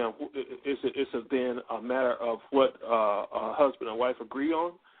then, is it then a matter of what a husband and wife agree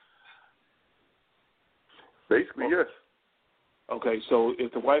on? Basically, yes. Okay. So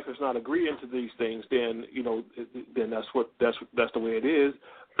if the wife is not agreeing to these things, then then that's the way it is.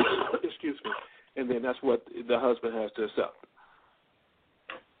 Excuse me. And then that's what the husband has to accept.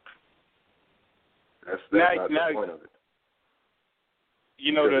 That's not the point of it.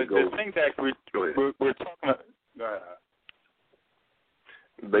 The thing that we're talking about.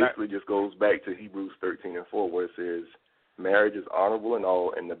 Basically, just goes back to Hebrews 13:4, where it says, Marriage is honorable and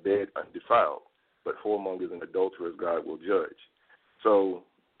all, and the bed undefiled. But whoremongers and adulterers God will judge. So,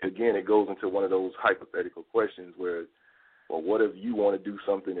 again, it goes into one of those hypothetical questions where, well, what if you want to do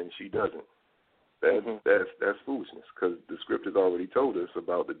something and she doesn't? That's foolishness, because the scriptures already told us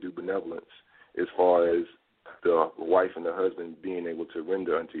about the due benevolence as far as the wife and the husband being able to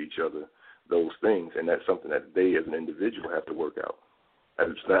render unto each other those things, and that's something that they as an individual have to work out. As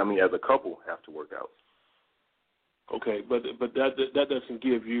a couple have to work out. Okay, but that doesn't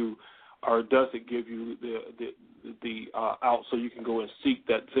give you, or does it give you the out so you can go and seek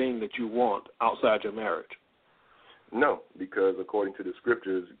that thing that you want outside your marriage? No, because according to the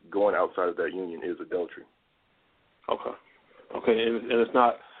scriptures, going outside of that union is adultery. Okay, and it's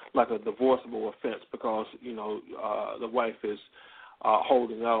not like a divorceable offense because, the wife is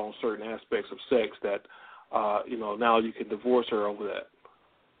holding out on certain aspects of sex that, now you can divorce her over that.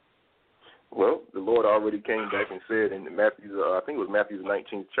 Well, the Lord already came back and said in Matthew, I think it was Matthew's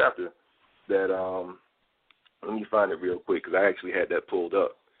 19th chapter, that, let me find it real quick because I actually had that pulled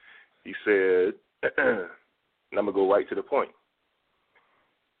up. He said, and I'm going to go right to the point.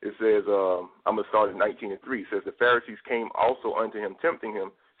 It says, I'm going to start at 19:3. It says, the Pharisees came also unto him, tempting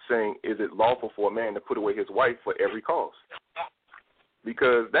him, saying, is it lawful for a man to put away his wife for every cause?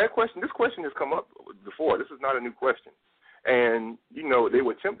 Because this question has come up before. This is not a new question. And, they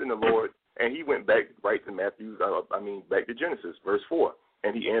were tempting the Lord, and he went back right to back to Genesis, verse 4.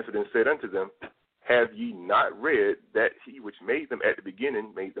 And he answered and said unto them, have ye not read that he which made them at the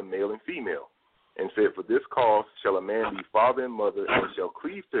beginning made them male and female? And said, for this cause shall a man be father and mother, and shall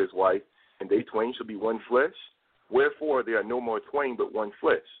cleave to his wife, and they twain shall be one flesh. Wherefore they are no more twain, but one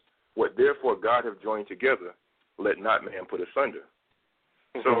flesh. What therefore God hath joined together, let not man put asunder.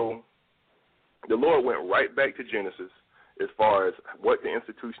 So the Lord went right back to Genesis as far as what the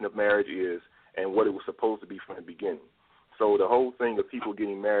institution of marriage is and what it was supposed to be from the beginning. So the whole thing of people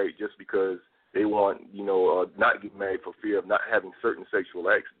getting married just because they want, not get married for fear of not having certain sexual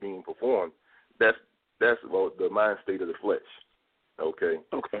acts being performed, that's the mind state of the flesh. Okay.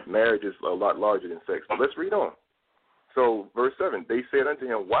 Marriage is a lot larger than sex. But let's read on. So, verse 7, they said unto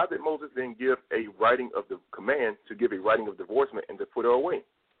him, why did Moses then give a writing of the command to give a writing of divorcement and to put her away?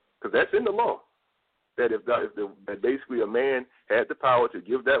 Because that's in the law. That that basically a man had the power to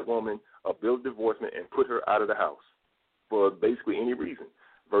give that woman a bill of divorcement and put her out of the house for basically any reason.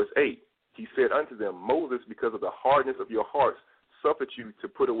 Verse 8, he said unto them, Moses, because of the hardness of your hearts, suffered you to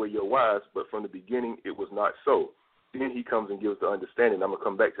put away your wives, but from the beginning it was not so. Then he comes and gives the understanding. I'm going to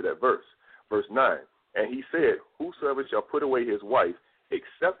come back to that verse. Verse 9, and he said, whosoever shall put away his wife,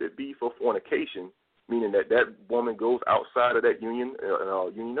 except it be for fornication, meaning that woman goes outside of that union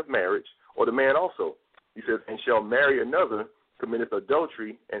of marriage, or the man also. He says, and shall marry another, committeth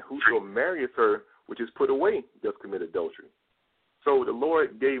adultery, and whoso marrieth her, which is put away, doth commit adultery. So the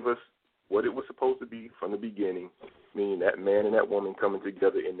Lord gave us what it was supposed to be from the beginning, meaning that man and that woman coming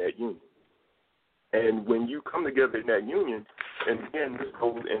together in that union. And when you come together in that union, and again, this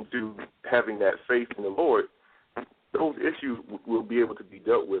goes into having that faith in the Lord, those issues will be able to be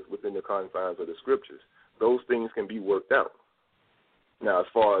dealt with within the confines of the scriptures. Those things can be worked out. Now, as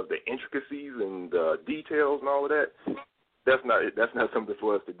far as the intricacies and the details and all of that, that's not something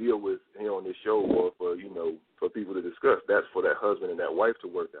for us to deal with here on this show or for people to discuss. That's for that husband and that wife to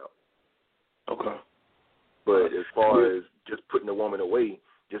work out. Okay. But as far as just putting a woman away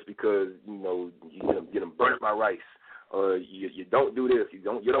just because you done burnt my rice, or you don't do this, you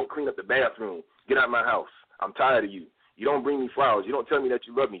don't clean up the bathroom, get out of my house, I'm tired of you. You don't bring me flowers, you don't tell me that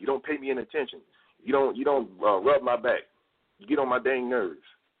you love me, you don't pay me any attention, you don't rub my back, you get on my dang nerves.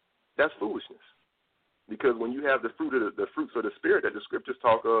 That's foolishness. Because when you have the fruits of the spirit that the scriptures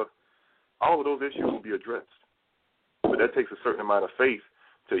talk of, all of those issues will be addressed. But that takes a certain amount of faith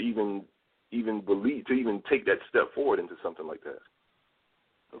to even believe, to even take that step forward into something like that.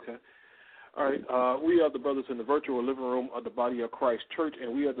 Okay. All right. We are the brothers in the virtual living room of the Body of Christ Church,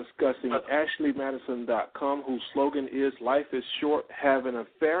 and we are discussing AshleyMadison.com, whose slogan is "Life is Short, Have an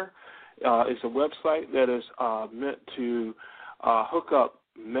Affair." It's a website that is meant to hook up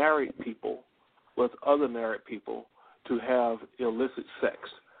married people with other married people to have illicit sex.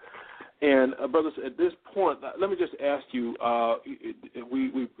 And, brothers, at this point, let me just ask you,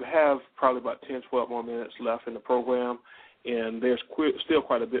 we have probably about 10, 12 more minutes left in the program, and there's still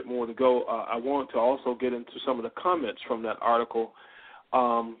quite a bit more to go. I want to also get into some of the comments from that article,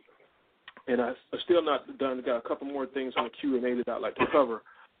 and I'm still not done. Got a couple more things on the Q&A that I'd like to cover.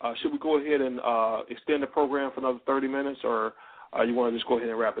 Should we go ahead and extend the program for another 30 minutes, or you want to just go ahead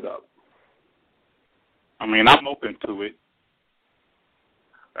and wrap it up? I'm open to it.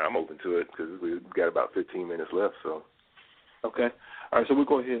 I'm open to it because we've got about 15 minutes left. So, Okay. All right, so we'll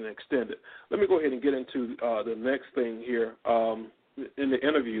go ahead and extend it. Let me go ahead and get into the next thing here. In the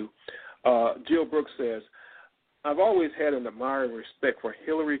interview, Jill Brooks says, I've always had an admiring respect for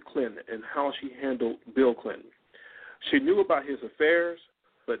Hillary Clinton and how she handled Bill Clinton. She knew about his affairs,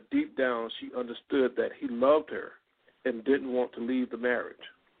 but deep down she understood that he loved her and didn't want to leave the marriage.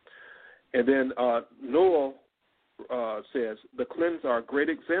 And then Noel says, the Clintons are a great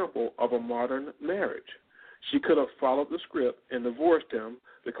example of a modern marriage. She could have followed the script and divorced him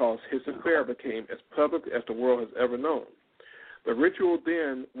because his affair became as public as the world has ever known. The ritual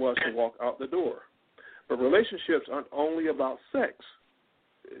then was to walk out the door. But relationships aren't only about sex.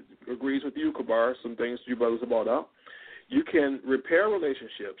 It agrees with you, Kabar, some things you brothers have brought up. You can repair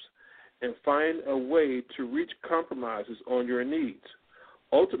relationships and find a way to reach compromises on your needs.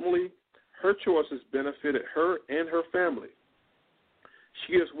 Ultimately, her choices benefited her and her family.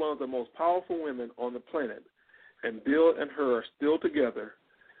 She is one of the most powerful women on the planet, and Bill and her are still together,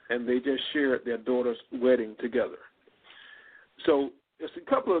 and they just shared their daughter's wedding together. So there's a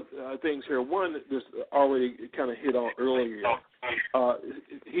couple of things here. One that just already kind of hit on earlier.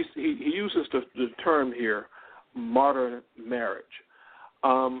 He uses the term here, modern marriage.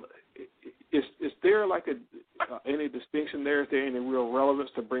 Is there like any distinction there? Is there any real relevance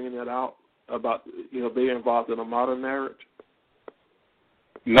to bringing that out about being involved in a modern marriage?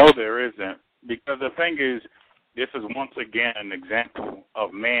 No, there isn't, because the thing is, this is once again an example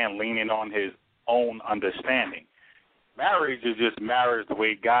of man leaning on his own understanding. Marriage is just marriage the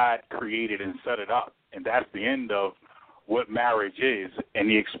way God created and set it up, and that's the end of what marriage is. And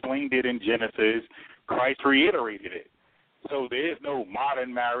he explained it in Genesis. Christ reiterated it. So there is no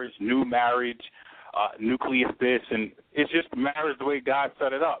modern marriage, new marriage, nucleus this, and it's just marriage the way God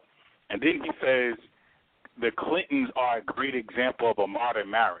set it up. And then he says the Clintons are a great example of a modern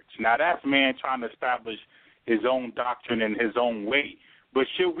marriage. Now, that's man trying to establish his own doctrine in his own way. But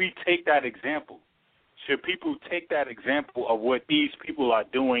should we take that example? Should people take that example of what these people are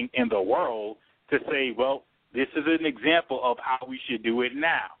doing in the world to say, well, this is an example of how we should do it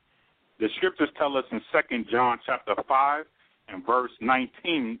now? The scriptures tell us in 2 John chapter 5 and verse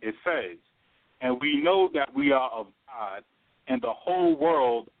 19, it says, and we know that we are of God, and the whole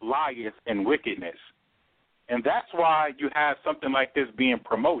world lieth in wickedness. And that's why you have something like this being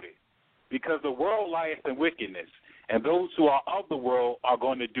promoted, because the world lieth in wickedness, and those who are of the world are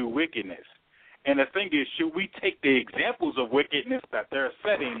going to do wickedness. And the thing is, should we take the examples of wickedness that they're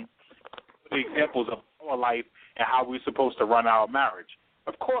setting, the examples of our life and how we're supposed to run our marriage?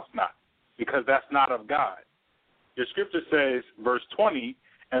 Of course not, because that's not of God. The scripture says, verse 20,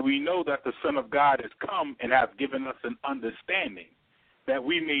 and we know that the Son of God is come and hath given us an understanding, that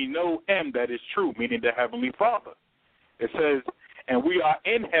we may know him that is true, meaning the Heavenly Father. It says, and we are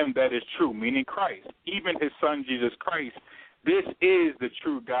in him that is true, meaning Christ, even his Son Jesus Christ. This is the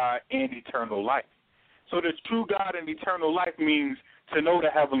true God and eternal life. So the true God and eternal life means to know the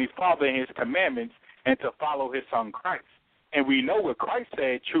Heavenly Father and his commandments and to follow his Son Christ. And we know what Christ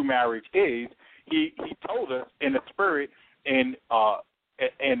said true marriage is. He told us in the Spirit in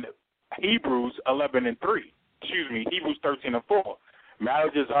Hebrews 11:3. Hebrews 13:4.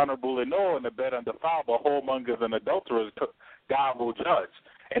 Marriage is honorable in all, and the bed undefiled, but whoremongers and adulterers God will judge.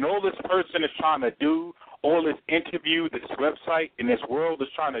 And all this person is trying to do, all this interview, this website, and this world is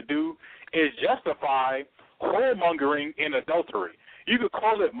trying to do is justify whoremongering and adultery. You could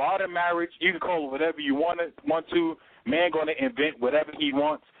call it modern marriage. You can call it whatever you want to. Man going to invent whatever he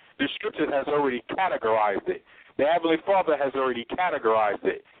wants. The scripture has already categorized it. The Heavenly Father has already categorized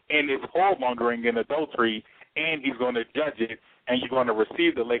it. And it's whoremongering and adultery, and he's going to judge it, and you're going to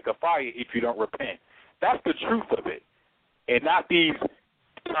receive the lake of fire if you don't repent. That's the truth of it, and not these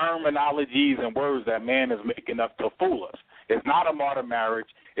terminologies and words that man is making up to fool us. It's not a modern marriage.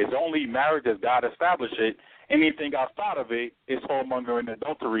 It's only marriage as God established it. Anything outside of it is whoremonger and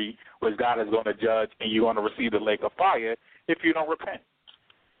adultery, which God is going to judge, and you're going to receive the lake of fire if you don't repent.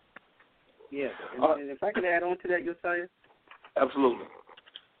 Yes, and if I could add on to that, Josiah? Absolutely.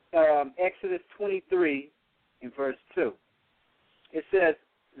 Exodus 23 in verse 2. It says,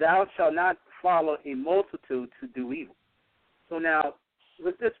 thou shalt not follow a multitude to do evil. So now,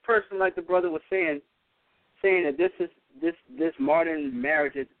 with this person, like the brother was saying that this modern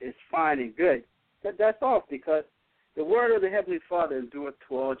marriage is fine and good, that's off, because the word of the Heavenly Father endureth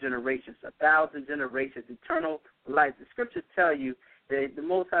to all generations, 1,000 generations, eternal life. The scriptures tell you that the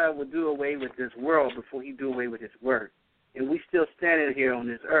Most High will do away with this world before he do away with his word. And we still standing here on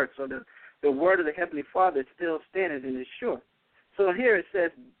this earth. So the word of the Heavenly Father is still standing and is sure. So here it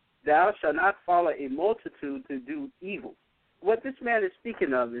says, thou shalt not follow a multitude to do evil. what this man is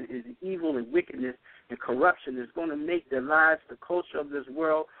speaking of is evil and wickedness and corruption is going to make the lives, the culture of this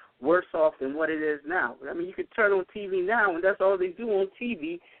world worse off than what it is now. I mean, you can turn on TV now, and that's all they do on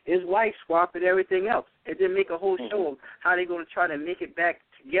TV is wife swap and everything else. And then make a whole show of how they're going to try to make it back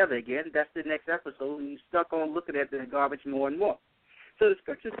together again. That's the next episode, and you're stuck on looking at the garbage more and more. So the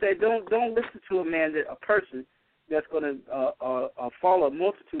scripture said, don't listen to a person that's going to follow a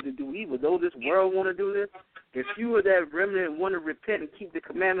multitude to do evil. Though this world want to do this, if you are that remnant and want to repent and keep the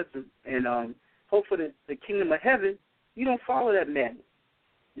commandments and hope for the kingdom of heaven, you don't follow that madness.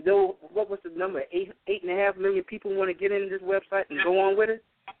 You know, what was the number? 8.5 million people want to get into this website and go on with it?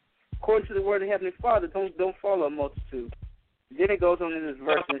 According to the word of Heavenly Father, don't follow a multitude. Then it goes on in this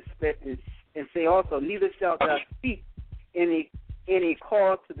verse and say also, neither shalt thou speak any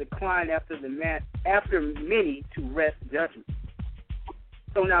cause to decline after many to rest judgment.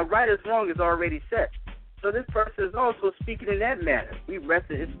 So now right as wrong is already set. So this person is also speaking in that matter. We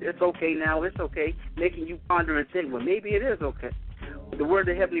rested, it's okay now, it's okay, making you ponder and think, well, maybe it is okay. The word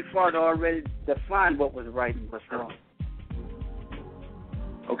of Heavenly Father already defined what was right and what's wrong.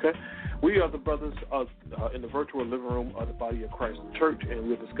 Okay. We are the brothers in the virtual living room of the Body of Christ Church, and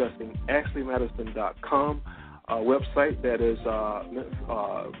we're discussing AshleyMadison.com, a website that is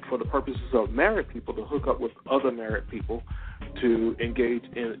for the purposes of married people to hook up with other married people to engage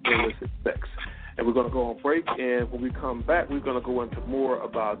in illicit sex. And we're going to go on break, and when we come back, we're going to go into more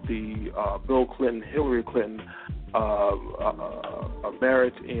about the Bill Clinton, Hillary Clinton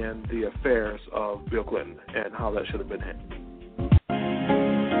marriage and the affairs of Bill Clinton and how that should have been handled.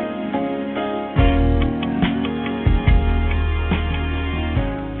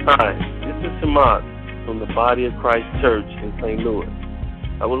 Hi, this is Samad from the Body of Christ Church in St. Louis.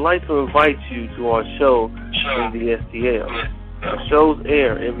 I would like to invite you to our show in the STL. Our shows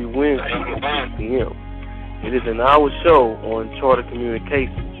air every Wednesday at 6 p.m. It is an hour show on Charter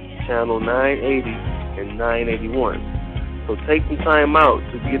Communications, Channel 980 and 981. So take some time out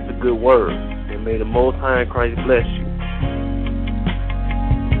to get the good word, and may the Most High in Christ bless you.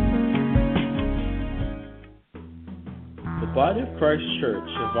 The Body of Christ Church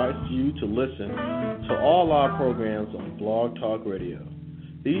invites you to listen to all our programs on Blog Talk Radio.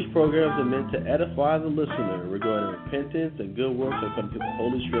 These programs are meant to edify the listener regarding repentance and good works according to the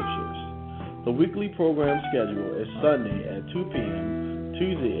Holy Scriptures. The weekly program schedule is Sunday at 2 p.m.,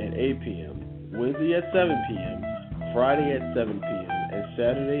 Tuesday at 8 p.m., Wednesday at 7 p.m., Friday at 7 p.m., and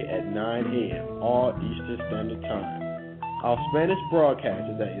Saturday at 9 a.m., all Eastern Standard Time. Our Spanish broadcast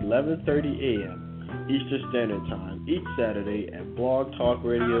is at 11:30 a.m. Eastern Standard Time each Saturday at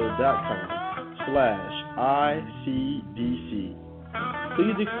blogtalkradio.com/ICDC.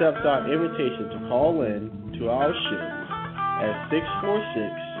 Please accept our invitation to call in to our shows at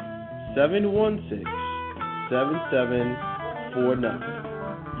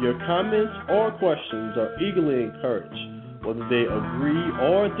 646-716-7749. Your comments or questions are eagerly encouraged, whether they agree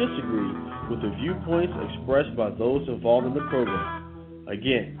or disagree with the viewpoints expressed by those involved in the program.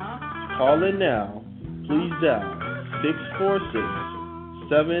 Again, to call in now, please dial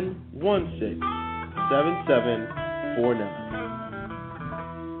 646-716-7749.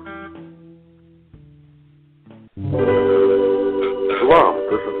 Shalom,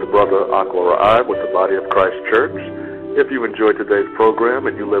 this is the brother Aqua Ra'ai with the Body of Christ Church. If you enjoyed today's program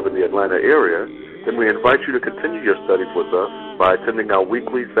and you live in the Atlanta area, then we invite you to continue your studies with us by attending our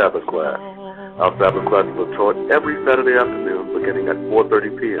weekly Sabbath class. Our Sabbath classes are taught every Saturday afternoon beginning at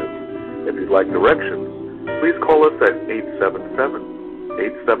 4:30 p.m. If you'd like directions, please call us at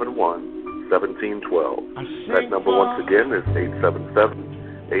 877-871-1712. That number once again is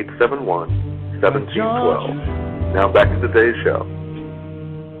 877-871-1712. Now back to today's show.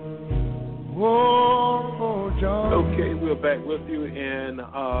 Okay, we're back with you, and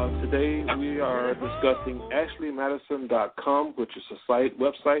today we are discussing AshleyMadison.com, which is a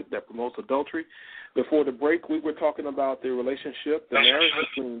website that promotes adultery. Before the break, we were talking about the relationship, the marriage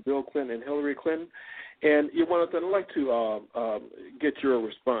between Bill Clinton and Hillary Clinton, and I'd like to get your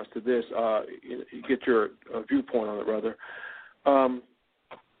response to this, get your viewpoint on it, rather.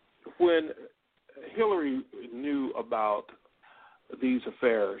 When Hillary knew about these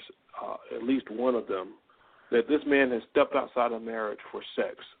affairs, at least one of them, that this man has stepped outside of marriage for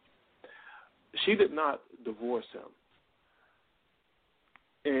sex, she did not divorce him.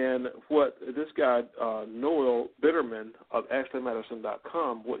 And what this guy, Noel Bitterman of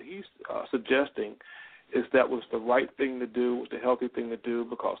AshleyMadison.com, what he's suggesting is that was the right thing to do, was the healthy thing to do,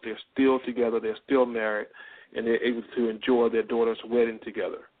 because they're still together, they're still married, and they're able to enjoy their daughter's wedding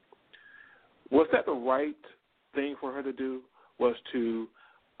together. Was that the right thing for her to do, was to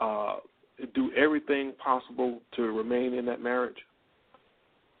do everything possible to remain in that marriage?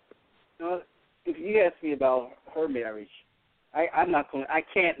 If you ask me about her marriage, I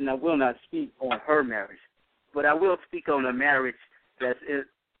can't and I will not speak on her marriage, but I will speak on a marriage that's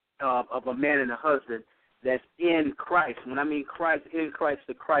of a man and a husband that's in Christ. When I mean Christ, in Christ,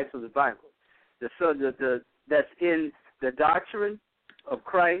 the Christ of the Bible. That's in the doctrine of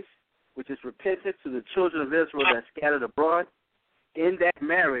Christ, which is repentance to the children of Israel that's scattered abroad. In that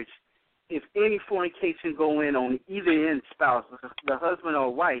marriage, if any fornication go in on either end spouse, the husband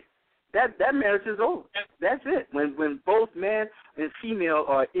or wife, that marriage is over. That's it. When both man and female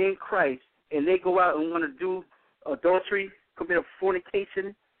are in Christ and they go out and want to do adultery, commit a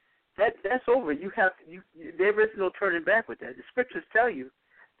fornication, that's over. There is no turning back with that. The scriptures tell you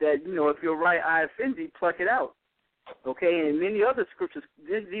that, if your right eye offends you, pluck it out. Okay, and many other scriptures,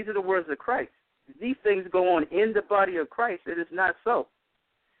 these are the words of Christ. These things go on in the body of Christ. It is not so.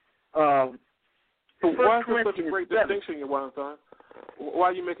 Why is there such a great distinction, Yawanthan? Why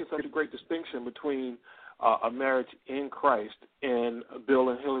are you making such a great distinction between a marriage in Christ and Bill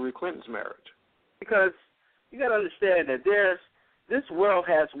and Hillary Clinton's marriage? Because you got to understand that this world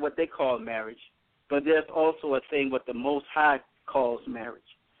has what they call marriage, but there's also a thing what the Most High calls marriage.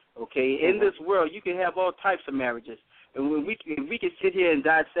 Okay, in this world, you can have all types of marriages. And when we can sit here and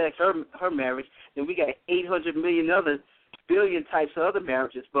dissect her marriage, then we got 800 billion types of other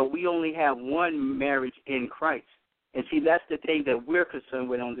marriages, but we only have one marriage in Christ. And see, that's the thing that we're concerned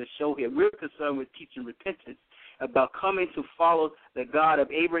with on this show here. We're concerned with teaching repentance, about coming to follow the God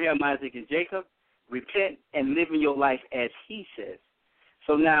of Abraham, Isaac, and Jacob, repent, and living your life as he says.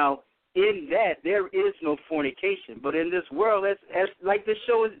 So now, in that, there is no fornication. But in this world, as like this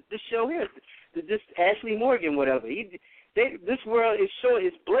show here, this Ashley Morgan, whatever, this world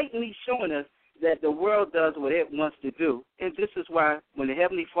is blatantly showing us that the world does what it wants to do. And this is why when the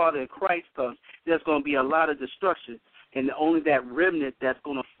Heavenly Father in Christ comes, there's going to be a lot of destruction. And only that remnant that's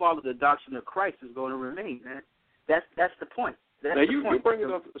going to follow the doctrine of Christ is going to remain, man. That's the point. You're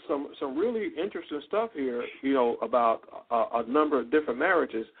bringing up some really interesting stuff here, about a number of different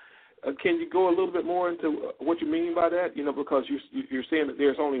marriages. Can you go a little bit more into what you mean by that? Because you're saying that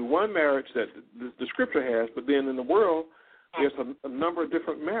there's only one marriage that the Scripture has, but then in the world there's a number of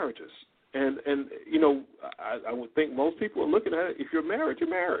different marriages. And I would think most people are looking at it. If you're married, you're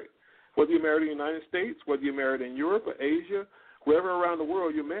married. Whether you're married in the United States, whether you're married in Europe or Asia, wherever around the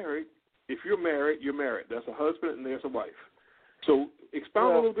world you're married, if you're married, you're married. That's a husband and there's a wife. So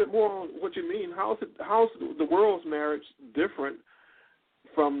expound a little bit more on what you mean. How's the world's marriage different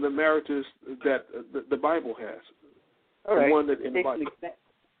from the marriages that the Bible has? All right. The one that in the Bible.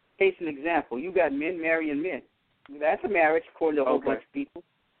 Case an example. You got men marrying men. That's a marriage according to a whole bunch of people.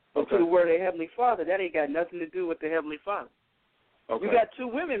 But to the word of the Heavenly Father, that ain't got nothing to do with the Heavenly Father. Okay. You got two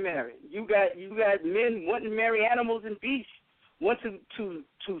women married. You got men wanting to marry animals and beasts, want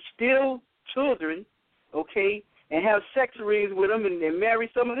to steal children, okay, and have sex rings with them and marry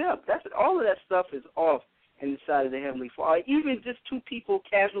some of them. All of that stuff is off in the side of the Heavenly Father. Even just two people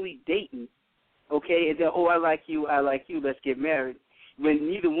casually dating, okay, and then, I like you, let's get married. When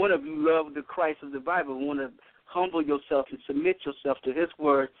neither one of you love the Christ of the Bible, want to humble yourself and submit yourself to his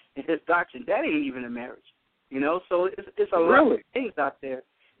word and his doctrine, that ain't even a marriage. So it's a lot of things out there.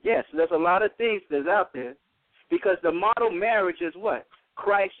 Yes, there's a lot of things that's out there because the model marriage is what?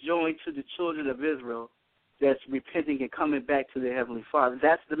 Christ joined to the children of Israel that's repenting and coming back to their Heavenly Father.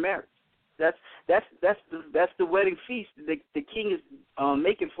 That's the marriage. That's the wedding feast the king is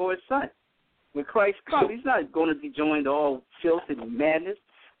making for his son. When Christ comes, he's not going to be joined to all filth and madness,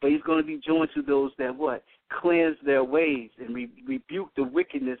 but he's going to be joined to those that what? Cleanse their ways and rebuke the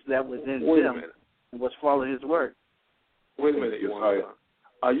wickedness that was in them and was following his word. Wait a minute,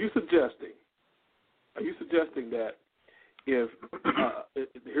 are you suggesting that if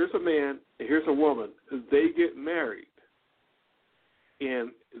here's a man, here's a woman, they get married,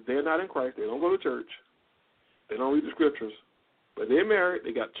 and they're not in Christ, they don't go to church, they don't read the scriptures, but they're married,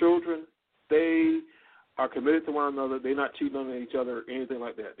 they got children, they are committed to one another, they're not cheating on each other or anything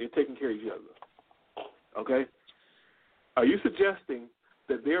like that, they're taking care of each other, okay? Are you suggesting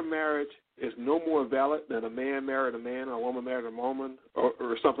that their marriage is no more valid than a man married a man or a woman married a woman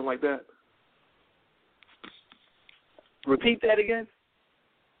or something like that? Repeat that again.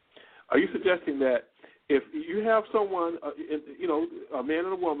 Are you suggesting that if you have someone, a man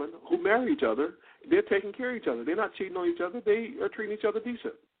and a woman who marry each other, they're taking care of each other, they're not cheating on each other, they are treating each other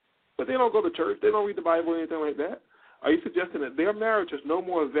decent, but they don't go to church, they don't read the Bible or anything like that? Are you suggesting that their marriage is no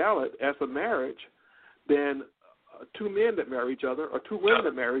more valid as a marriage than two men that marry each other or two women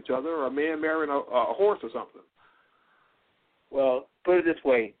that marry each other or a man marrying a horse or something? Well, put it this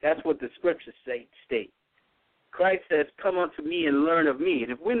way. That's what the scriptures state. Christ says, come unto me and learn of me.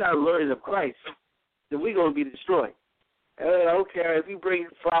 And if we're not learning of Christ, then we're going to be destroyed. I don't care if you bring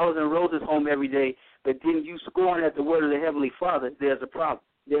flowers and roses home every day, but then you scorn at the word of the Heavenly Father, there's a problem.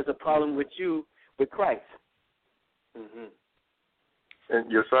 There's a problem with you, with Christ. Mm-hmm.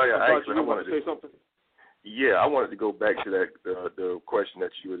 And Josiah, actually, I wanted to say something. Yeah, I wanted to go back to that the question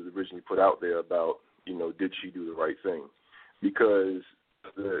that you had originally put out there about, did she do the right thing? Because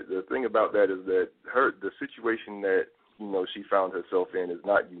the thing about that is that the situation that she found herself in is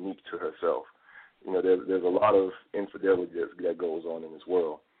not unique to herself. There's a lot of infidelity that goes on in this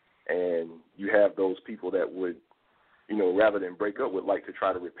world, and you have those people that would, rather than break up, would like to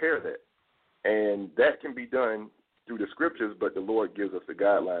try to repair that, and that can be done through the scriptures. But the Lord gives us the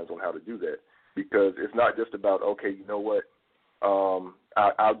guidelines on how to do that, because it's not just about, okay, you know what,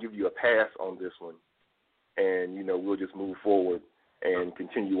 I'll give you a pass on this one, and we'll just move forward and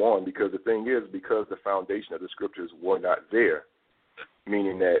continue on, because the thing is, because the foundation of the scriptures were not there,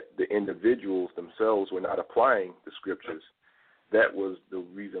 meaning that the individuals themselves were not applying the scriptures, that was the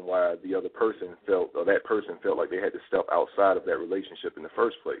reason why the other person felt, or that person felt like they had to step outside of that relationship in the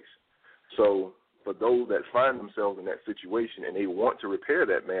first place. So for those that find themselves in that situation and they want to repair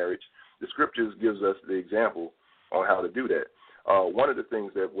that marriage, the scriptures gives us the example on how to do that. One of the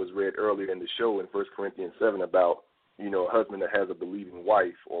things that was read earlier in the show in 1 Corinthians 7 about, a husband that has a believing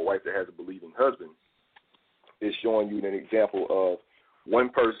wife or a wife that has a believing husband is showing you an example of one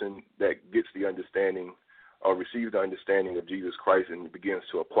person that gets the understanding or receives the understanding of Jesus Christ and begins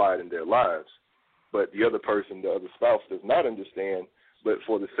to apply it in their lives. But the other person, the other spouse, does not understand, but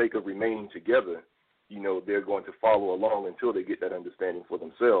for the sake of remaining together, they're going to follow along until they get that understanding for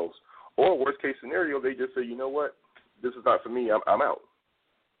themselves. Or worst case scenario, they just say, you know what, this is not for me, I'm out.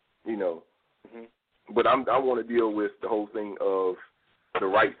 Mm-hmm. But I want to deal with the whole thing of the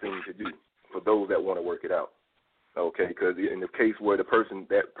right thing to do for those that want to work it out. Okay, because in the case where that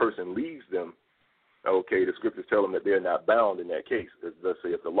person leaves them, okay, the scriptures tell them that they're not bound in that case. Let's say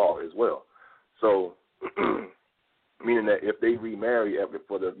it's the law as well. So, meaning that if they remarry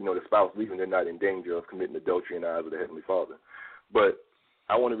for the spouse leaving, they're not in danger of committing adultery in the eyes of the Heavenly Father. But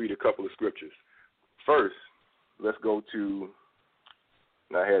I want to read a couple of scriptures. First, let's go to,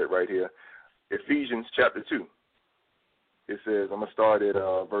 and I had it right here, Ephesians chapter 2. It says, I'm going to start at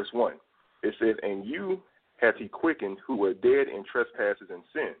verse 1. It says, and you hath he quickened who were dead in trespasses and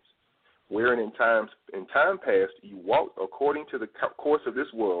sins, wherein in time past you walked according to the course of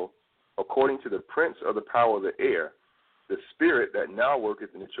this world, according to the prince of the power of the air, the spirit that now worketh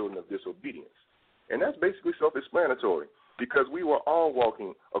in the children of disobedience. And that's basically self-explanatory, because we were all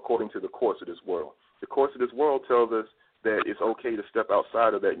walking according to the course of this world. The course of this world tells us that it's okay to step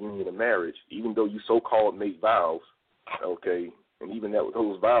outside of that union of marriage, even though you so-called made vows, okay, and even that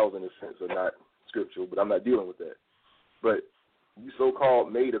those vows in a sense are not scriptural, but I'm not dealing with that. But you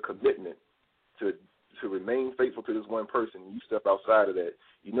so-called made a commitment to remain faithful to this one person, and you step outside of that.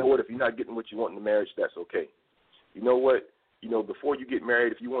 You know what? If you're not getting what you want in the marriage, that's okay. You know what? Before you get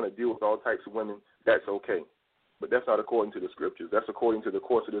married, if you want to deal with all types of women, that's okay. But that's not according to the scriptures. That's according to the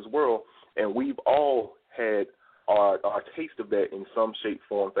course of this world, and we've all had our taste of that in some shape,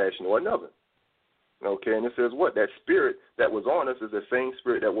 form, fashion, or another. Okay, and it says what? That spirit that was on us is the same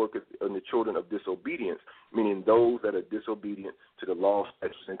spirit that worketh in the children of disobedience, meaning those that are disobedient to the law,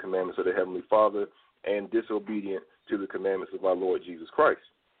 statutes, and commandments of the Heavenly Father, and disobedient to the commandments of our Lord Jesus Christ.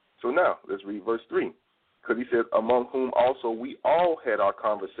 So now, let's read verse 3, because he says, among whom also we all had our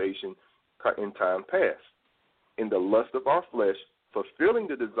conversation in time past, in the lust of our flesh, fulfilling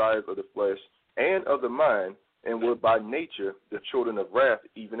the desires of the flesh and of the mind, and were by nature the children of wrath,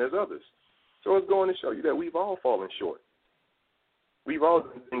 even as others. So it's going to show you that we've all fallen short. We've all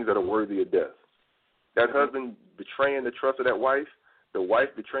done things that are worthy of death. That husband betraying the trust of that wife, the wife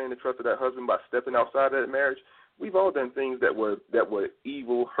betraying the trust of that husband by stepping outside of that marriage, we've all done things that were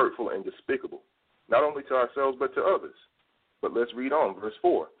evil, hurtful, and despicable, not only to ourselves but to others. But let's read on, verse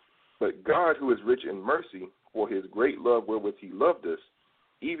 4. But God, who is rich in mercy, for his great love wherewith he loved us,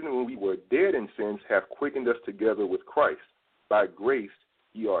 even when we were dead in sins, hath quickened us together with Christ. By grace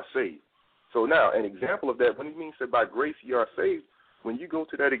ye are saved. So now, an example of that, when he means that by grace ye are saved, when you go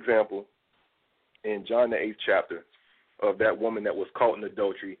to that example in John the 8th chapter of that woman that was caught in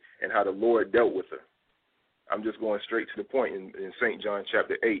adultery and how the Lord dealt with her. I'm just going straight to the point in St. John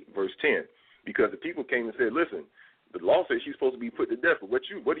chapter 8, verse 10, because the people came and said, listen, the law says she's supposed to be put to death, but what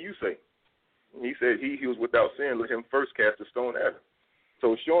do you say? And he said, he was without sin, let him first cast a stone at her.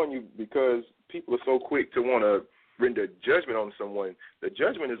 So it's showing you, because people are so quick to want to render judgment on someone, the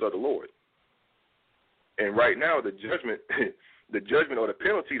judgment is of the Lord. And right now, the judgment or the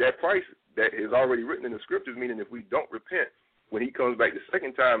penalty, that price that is already written in the scriptures, meaning if we don't repent, when he comes back the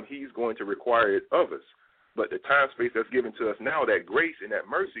second time, he's going to require it of us. But the time space that's given to us now, that grace and that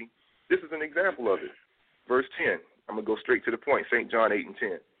mercy, this is an example of it. Verse 10, I'm going to go straight to the point, St. John 8 and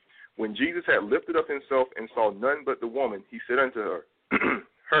 10. When Jesus had lifted up himself and saw none but the woman, he said unto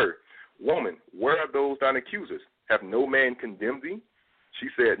her, Woman, where are those thine accusers? Have no man condemned thee? She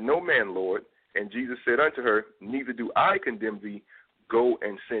said, No man, Lord. And Jesus said unto her, Neither do I condemn thee. Go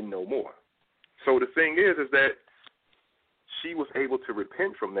and sin no more. So the thing is that she was able to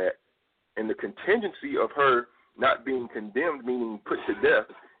repent from that. And the contingency of her not being condemned, meaning put to death,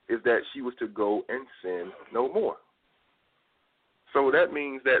 is that she was to go and sin no more. So that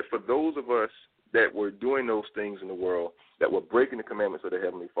means that for those of us that were doing those things in the world, that were breaking the commandments of the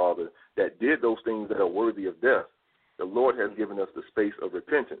Heavenly Father, that did those things that are worthy of death, the Lord has given us the space of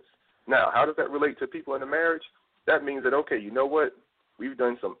repentance. Now, how does that relate to people in a marriage? That means that, okay, you know what? We've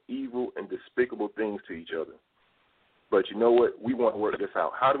done some evil and despicable things to each other. But you know what? We want to work this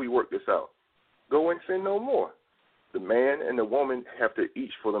out. How do we work this out? Go and sin no more. The man and the woman have to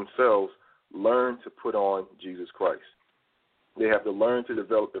each for themselves learn to put on Jesus Christ. They have to learn to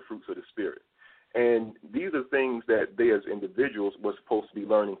develop the fruits of the Spirit. And these are things that they as individuals were supposed to be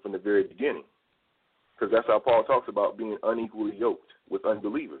learning from the very beginning. Because that's how Paul talks about being unequally yoked with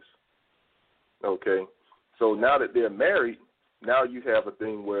unbelievers. Okay? So now that they're married, now you have a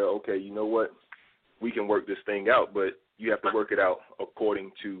thing where, okay, you know what? We can work this thing out, but you have to work it out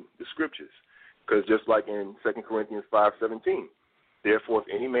according to the Scriptures. Because just like in 2 Corinthians 5:17, therefore, if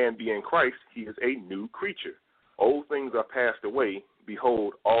any man be in Christ, he is a new creature. Old things are passed away.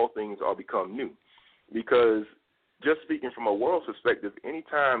 Behold, all things are become new. Because just speaking from a world's perspective,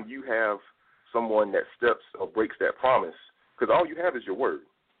 anytime you have someone that steps or breaks that promise, because all you have is your word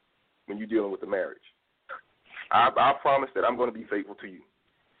when you're dealing with a marriage. I promise that I'm going to be faithful to you.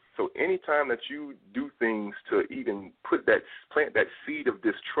 So anytime that you do things to even plant that seed of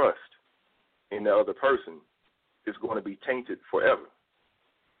distrust in the other person, it's going to be tainted forever.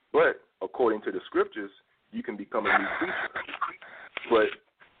 But according to the Scriptures, you can become a new creature. But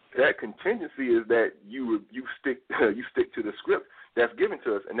that contingency is that you stick to the script that's given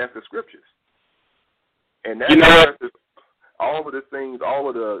to us, and that's the Scriptures. And that's all of the things, all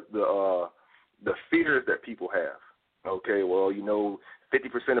of the fears that people have. Okay, well,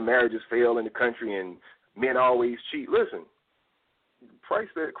 50% of marriages fail in the country, and men always cheat. Listen,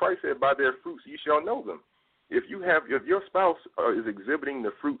 Christ said, by their fruits you shall know them. If your spouse is exhibiting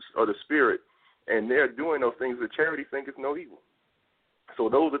the fruits of the Spirit, and they're doing those things that charity think is no evil. So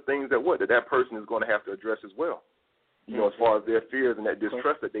those are things that person is going to have to address as well. As far as their fears and that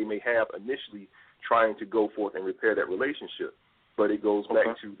distrust that they may have initially trying to go forth and repair that relationship. But it goes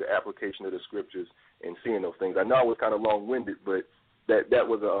back to the application of the Scriptures and seeing those things. I know I was kind of long-winded, but that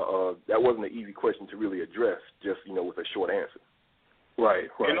wasn't an easy question to really address just, with a short answer. Right.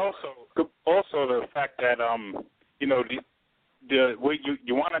 And also the fact that, what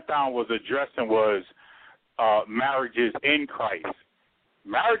Jonathan was addressing was marriages in Christ.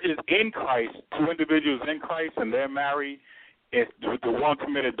 Marriages in Christ, two individuals in Christ and they're married, if the one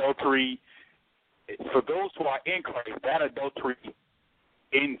committed adultery, for those who are in Christ, that adultery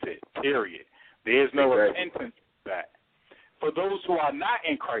ends it, period. There is no repentance for that. For those who are not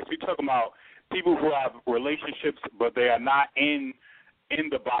in Christ, we're talking about people who have relationships, but they are not in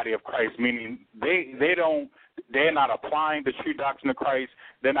the body of Christ, meaning they're not applying the true doctrine of Christ.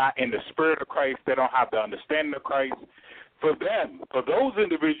 They're not in the spirit of Christ. They don't have the understanding of Christ. For them, for those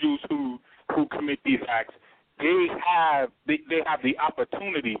individuals who commit these acts, they have the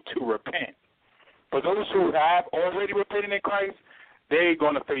opportunity to repent. For those who have already repented in Christ, they're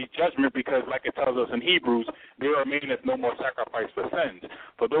going to face judgment because, like it tells us in Hebrews, there remaineth no more sacrifice for sins.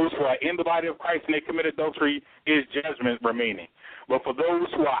 For those who are in the body of Christ and they commit adultery, is judgment remaining. But for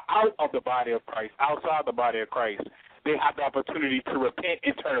those who are out of the body of Christ, outside the body of Christ, they have the opportunity to repent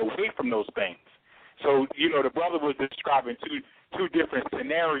and turn away from those things. So, the brother was describing two different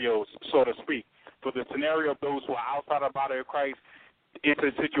scenarios, so to speak. For the scenario of those who are outside the body of Christ, it's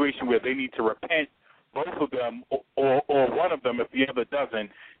a situation where they need to repent, both of them, or one of them, if the other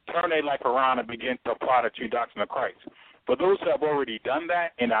doesn't, turn their life around and begin to apply the true doctrine of Christ. For those who have already done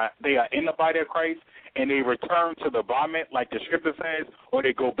that and they are in the body of Christ and they return to the vomit, like the Scripture says, or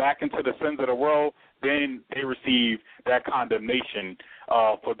they go back into the sins of the world, then they receive that condemnation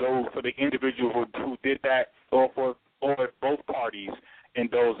for the individual who did that, or both parties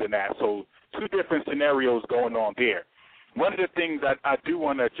indulge in that. So two different scenarios going on there. One of the things that I do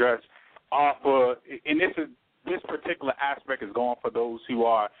want to address this particular aspect is going for those who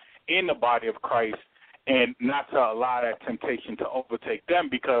are in the body of Christ and not to allow that temptation to overtake them,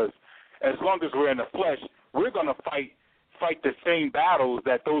 because as long as we're in the flesh, we're going to fight the same battles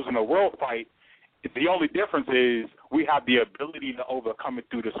that those in the world fight. The only difference is we have the ability to overcome it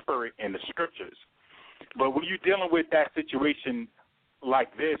through the Spirit and the Scriptures. But when you're dealing with that situation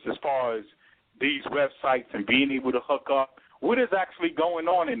like this, as far as these websites and being able to hook up, what is actually going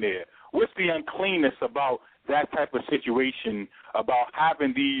on in there? What's the uncleanness about that type of situation, about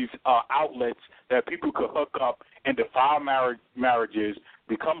having these outlets that people could hook up and defile marriages,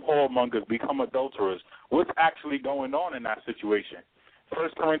 become whoremongers, become adulterers? What's actually going on in that situation? 1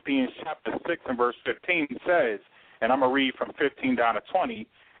 Corinthians chapter 6 and verse 15 says, and I'm going to read from 15 down to 20,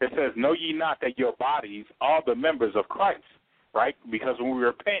 it says, know ye not that your bodies are the members of Christ, right? Because when we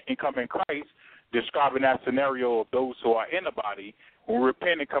repent and come in Christ, describing that scenario of those who are in the body, when we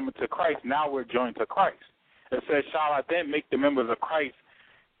repent and come into Christ, now we're joined to Christ. It says, shall I then make the members of Christ,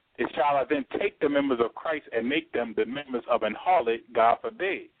 shall I then take the members of Christ and make them the members of an harlot? God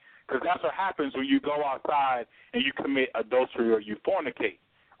forbid. Because that's what happens when you go outside and you commit adultery or you fornicate,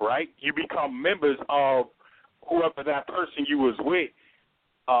 right? You become members of whoever that person you was with,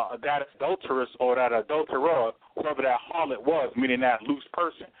 that adulteress or that adulterer, whoever that harlot was, meaning that loose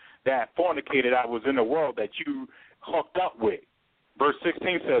person, that fornicator that was in the world that you hooked up with. Verse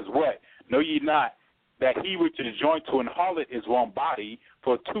 16 says, what? Know ye not that he which is joined to an harlot is one body,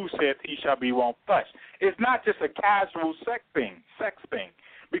 for two saith he shall be one flesh. It's not just a casual sex thing,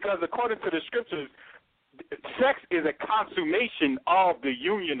 because according to the Scriptures, sex is a consummation of the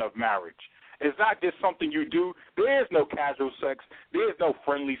union of marriage. It's not just something you do. There is no casual sex. There is no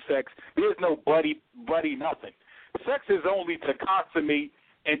friendly sex. There is no buddy nothing. Sex is only to consummate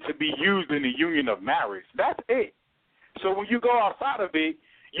and to be used in the union of marriage. That's it. So when you go outside of it,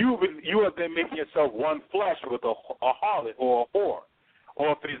 you are then making yourself one flesh with a harlot or a whore.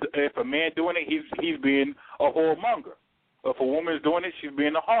 Or if a man doing it, he's being a whoremonger. If a woman is doing it, she's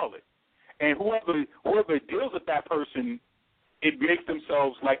being a harlot. And whoever deals with that person, it makes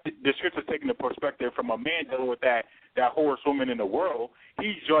themselves, like the Scripture's taking the perspective from a man dealing with that whorish woman in the world,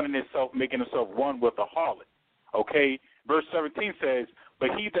 he's joining himself, making himself one with a harlot. Okay? Verse 17 says, but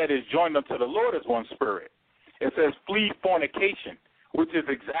he that is joined unto the Lord is one spirit. It says, flee fornication, which is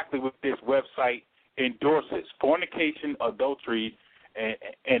exactly what this website endorses. Fornication, adultery,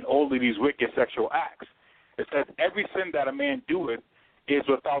 and all of these wicked sexual acts. It says, every sin that a man doeth is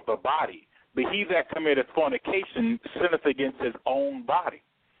without the body, but he that committeth fornication sinneth against his own body,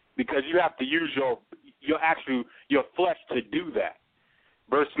 because you have to use your flesh to do that.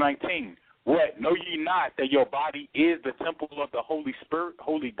 Verse 19, what? Know ye not that your body is the temple of the Holy Spirit,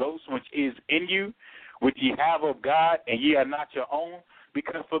 Holy Ghost, which is in you, which ye have of God, and ye are not your own?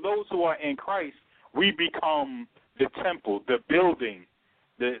 Because for those who are in Christ, we become the temple, the building,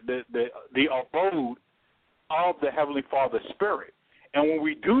 the abode of the Heavenly Father's Spirit. And when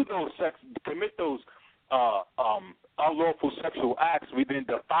we do commit those unlawful sexual acts, we then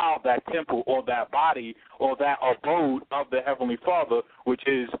defile that temple or that body or that abode of the Heavenly Father, which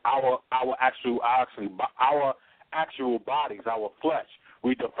is our actual bodies, our flesh.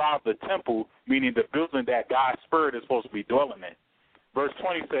 We defile the temple, meaning the building that God's Spirit is supposed to be dwelling in. Verse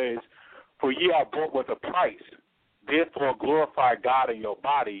 20 says, for ye are bought with a price. Therefore glorify God in your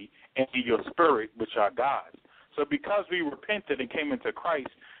body and in your spirit, which are God's. So because we repented and came into Christ,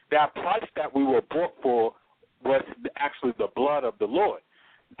 that price that we were bought for was actually the blood of the Lord.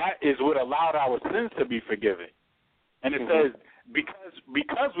 That is what allowed our sins to be forgiven. And it says,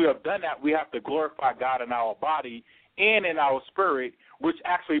 because we have done that, we have to glorify God in our body and in our spirit, which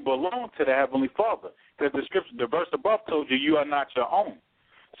actually belong to the Heavenly Father. Because the verse above told you, you are not your own.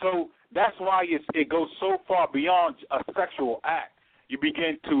 So that's why it goes so far beyond a sexual act. You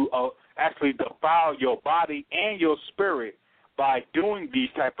begin to actually defile your body and your spirit by doing these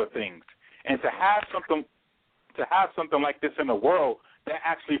type of things. And to have something like this in the world that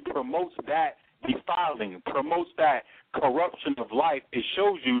actually promotes that defiling, promotes that corruption of life, it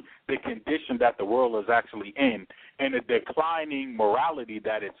shows you the condition that the world is actually in and the declining morality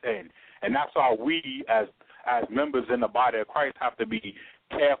that it's in. And that's why we, as members in the body of Christ, have to be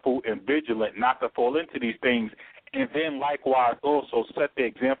careful and vigilant not to fall into these things, and then likewise also set the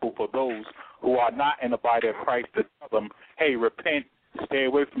example for those who are not in the body of Christ to tell them, hey, repent, stay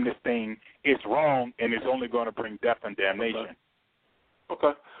away from this thing, it's wrong, and it's only going to bring death and damnation.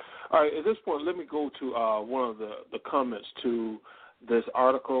 Okay. All right, at this point, let me go to one of the comments to this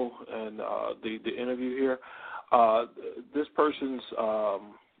article and the interview here. This person's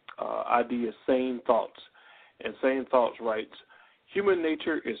ID is Sane Thoughts, and Sane Thoughts writes, human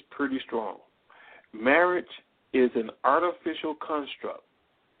nature is pretty strong. Marriage is an artificial construct.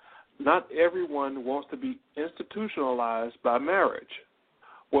 not everyone wants to be institutionalized by marriage.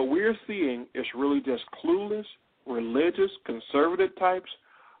 What we're seeing is really just clueless, religious, conservative types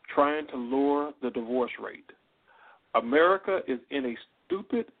trying to lower the divorce rate. America is in a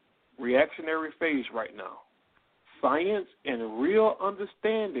stupid, reactionary phase right now. Science and real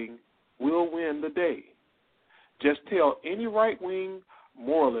understanding will win the day. Just tell any right-wing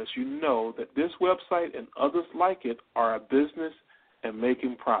moralist you know that this website and others like it are a business and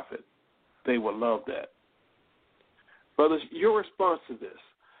making profit. They would love that. Brothers, your response to this,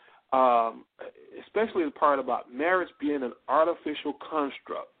 especially the part about marriage being an artificial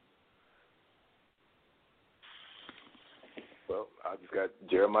construct. Well, I just got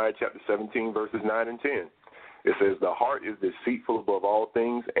Jeremiah chapter 17, verses 9 and 10. It says, the heart is deceitful above all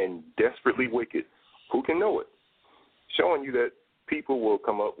things and desperately wicked. Who can know it? Showing you that people will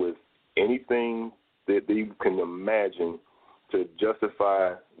come up with anything that they can imagine to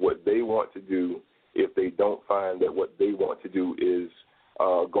justify what they want to do if they don't find that what they want to do is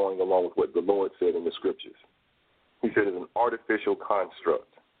going along with what the Lord said in the Scriptures. He said it's an artificial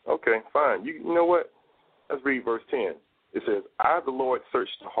construct. Okay, fine. You know what? Let's read verse 10. It says, I, the Lord, search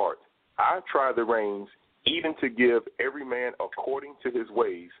the heart. I try the reins, even to give every man according to his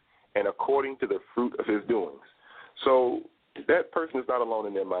ways and according to the fruit of his doings. So that person is not alone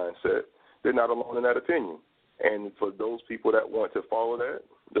in their mindset. They're not alone in that opinion. And for those people that want to follow that,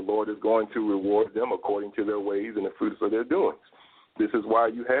 the Lord is going to reward them according to their ways and the fruits of their doings. This is why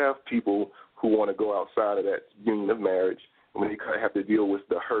you have people who want to go outside of that union of marriage, when they have to deal with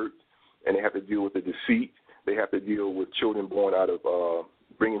the hurt and they have to deal with the deceit. They have to deal with children born out of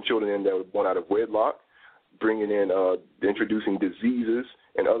bringing children in that were born out of wedlock, bringing in introducing diseases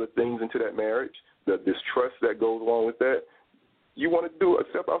and other things into that marriage, the distrust that goes along with that. You want to do a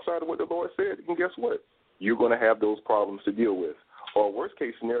step outside of what the Lord said, and guess what? You're going to have those problems to deal with. Or worst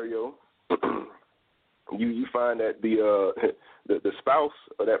case scenario, you find that the spouse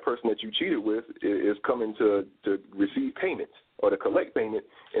or that person that you cheated with is coming to receive payment or to collect payment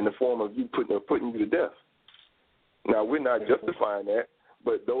in the form of you putting you to death. Now, we're not justifying that,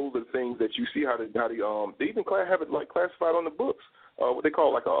 but those are things that you see how they even have it like classified on the books, what they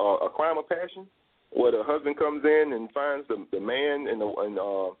call like a crime of passion, where the husband comes in and finds the man and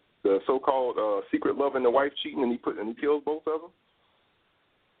the so-called secret love and the wife cheating, and he kills both of them.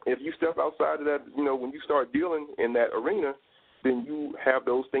 If you step outside of that, when you start dealing in that arena, then you have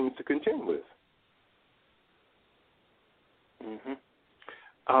those things to contend with. Mm-hmm.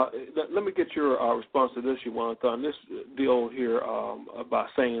 Let me get your response to this, Yuan. This deal here about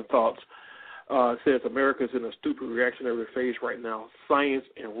saying thoughts says America is in a stupid reactionary phase right now. Science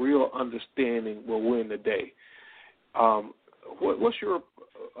and real understanding will win the day. What's your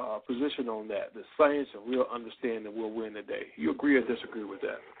position on that? The science and real understanding will win the day. You agree or disagree with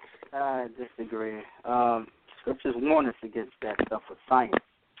that? I disagree. Scriptures warn us against that stuff with science.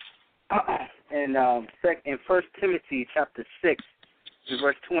 In 1 Timothy chapter 6,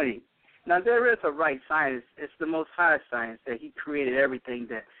 verse 20. Now, there is a right science. It's the Most High science that He created everything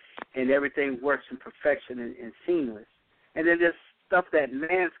and everything works in perfection and seamless. And then there's stuff that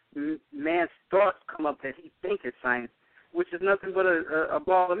man's thoughts come up that he thinks is science, which is nothing but a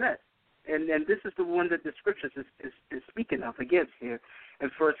ball of mess. And this is the one that the Scriptures is speaking of against here. In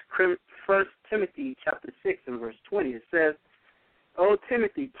 1 Timothy chapter 6 and verse 20, it says, O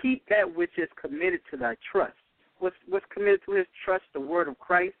Timothy, keep that which is committed to thy trust. What's committed to his trust? The word of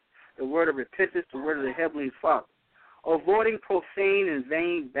Christ, the word of repentance, the word of the Heavenly Father. Avoiding profane and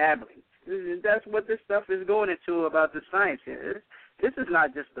vain babbling. That's what this stuff is going into about the science here. This is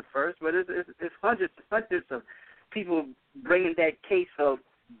not just the first, but it's hundreds of people bringing that case of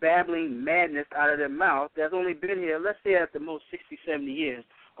babbling madness out of their mouth that's only been here, let's say, at the most 60, 70 years.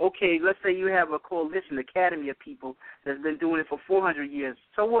 Okay, let's say you have a coalition, academy of people that's been doing it for 400 years.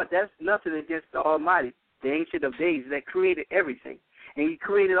 So what? That's nothing against the Almighty, the Ancient of Days, that created everything. And He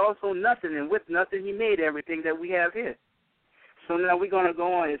created also nothing, and with nothing He made everything that we have here. So now we're going to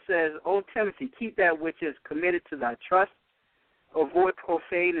go on. It says, O Timothy, keep that which is committed to thy trust, avoid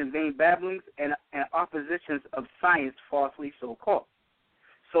profane and vain babblings, and oppositions of science falsely so called.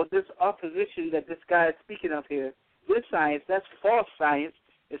 So this opposition that this guy is speaking of here, this science, that's false science.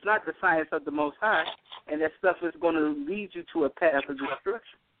 It's not the science of the Most High, and that stuff is going to lead you to a path of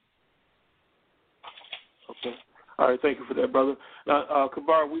destruction. Okay. All right, thank you for that, brother. Now,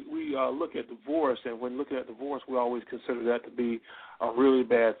 Kabar, we look at divorce, and when looking at divorce, we always consider that to be a really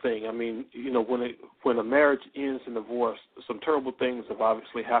bad thing. I mean, when a marriage ends in divorce, some terrible things have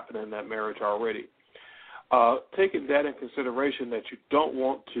obviously happened in that marriage already. Taking that in consideration that you don't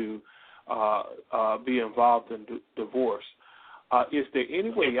want to be involved in divorce, is there any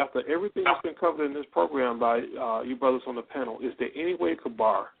way, after everything that's been covered in this program by you brothers on the panel, is there any way,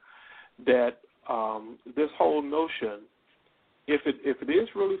 Kabar, that this whole notion, if it is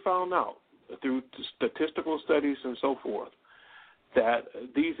really found out through statistical studies and so forth, that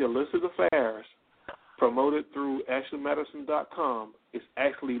these illicit affairs promoted through AshleyMadison.com is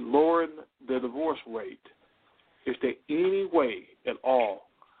actually lowering the divorce rate, is there any way at all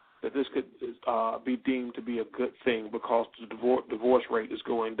that this could be deemed to be a good thing because the divorce rate is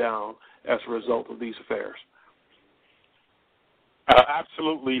going down as a result of these affairs?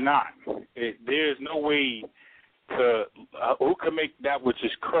 Absolutely not. There's no way to who can make that which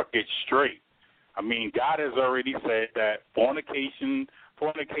is crooked straight. I mean, God has already said that fornicators,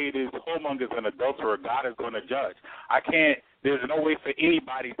 whoremongers, and adulterers, God is going to judge. There's no way for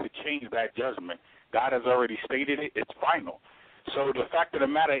anybody to change that judgment. God has already stated it. It's final. So the fact of the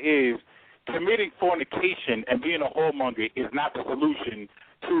matter is, committing fornication and being a whoremonger is not the solution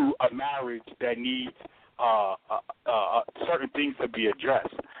to a marriage that needs certain things to be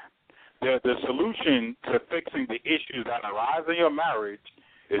addressed. The solution to fixing the issues that arise in your marriage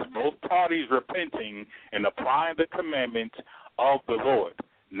is both parties repenting and applying the commandments of the Lord,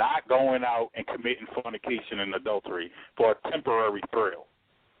 not going out and committing fornication and adultery for a temporary thrill.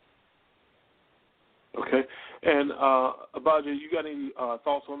 Okay. And, Abaja, you got any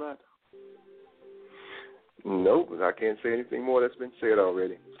thoughts on that? Nope, I can't say anything more that's been said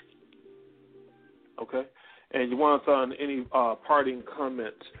already. Okay. And you want to throw in any parting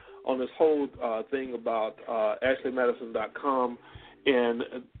comments on this whole thing about AshleyMadison.com and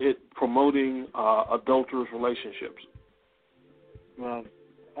it promoting adulterous relationships? Well,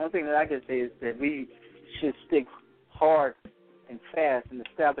 the only thing that I can say is that we should stick hard and fast and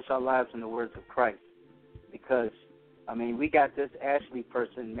establish our lives in the words of Christ. Because, I mean, we got this Ashley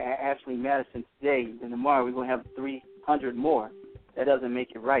person, Ashley Madison today, and tomorrow we're going to have 300 more. That doesn't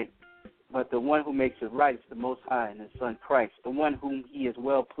make it right. But the one who makes it right is the Most High and His Son Christ, the one whom He is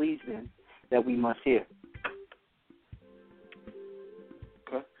well pleased in, that we must hear.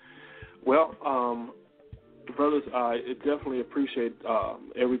 Okay. Well, brothers, I definitely appreciate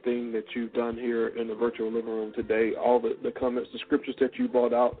everything that you've done here in the virtual living room today, all the comments, the scriptures that you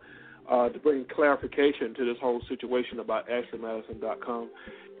brought out to bring clarification to this whole situation about AshleyMadison.com.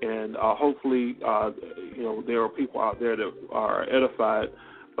 And hopefully, there are people out there that are edified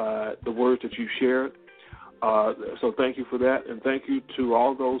by the words that you shared. So thank you for that, and thank you to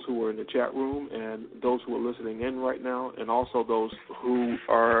all those who are in the chat room and those who are listening in right now, and also those who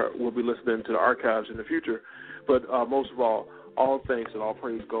will be listening to the archives in the future. But most of all thanks and all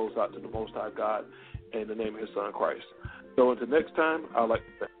praise goes out to the Most High God in the name of His Son Christ. So until next time, I'd like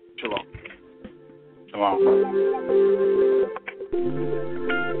to say shalom. Shalom.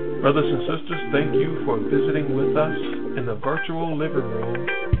 Brothers and sisters, thank you for visiting with us in the virtual living room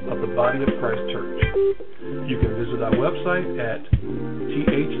of the Body of Christ Church. You can visit our website at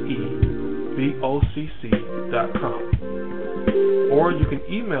thebocc.com, or you can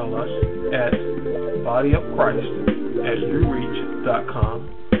email us at bodyofchrist@newreach.com,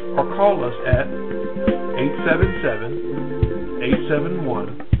 or call us at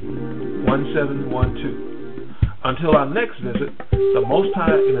 877-871-1712. Until our next visit, the Most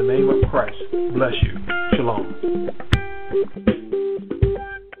High in the name of Christ bless you. Shalom.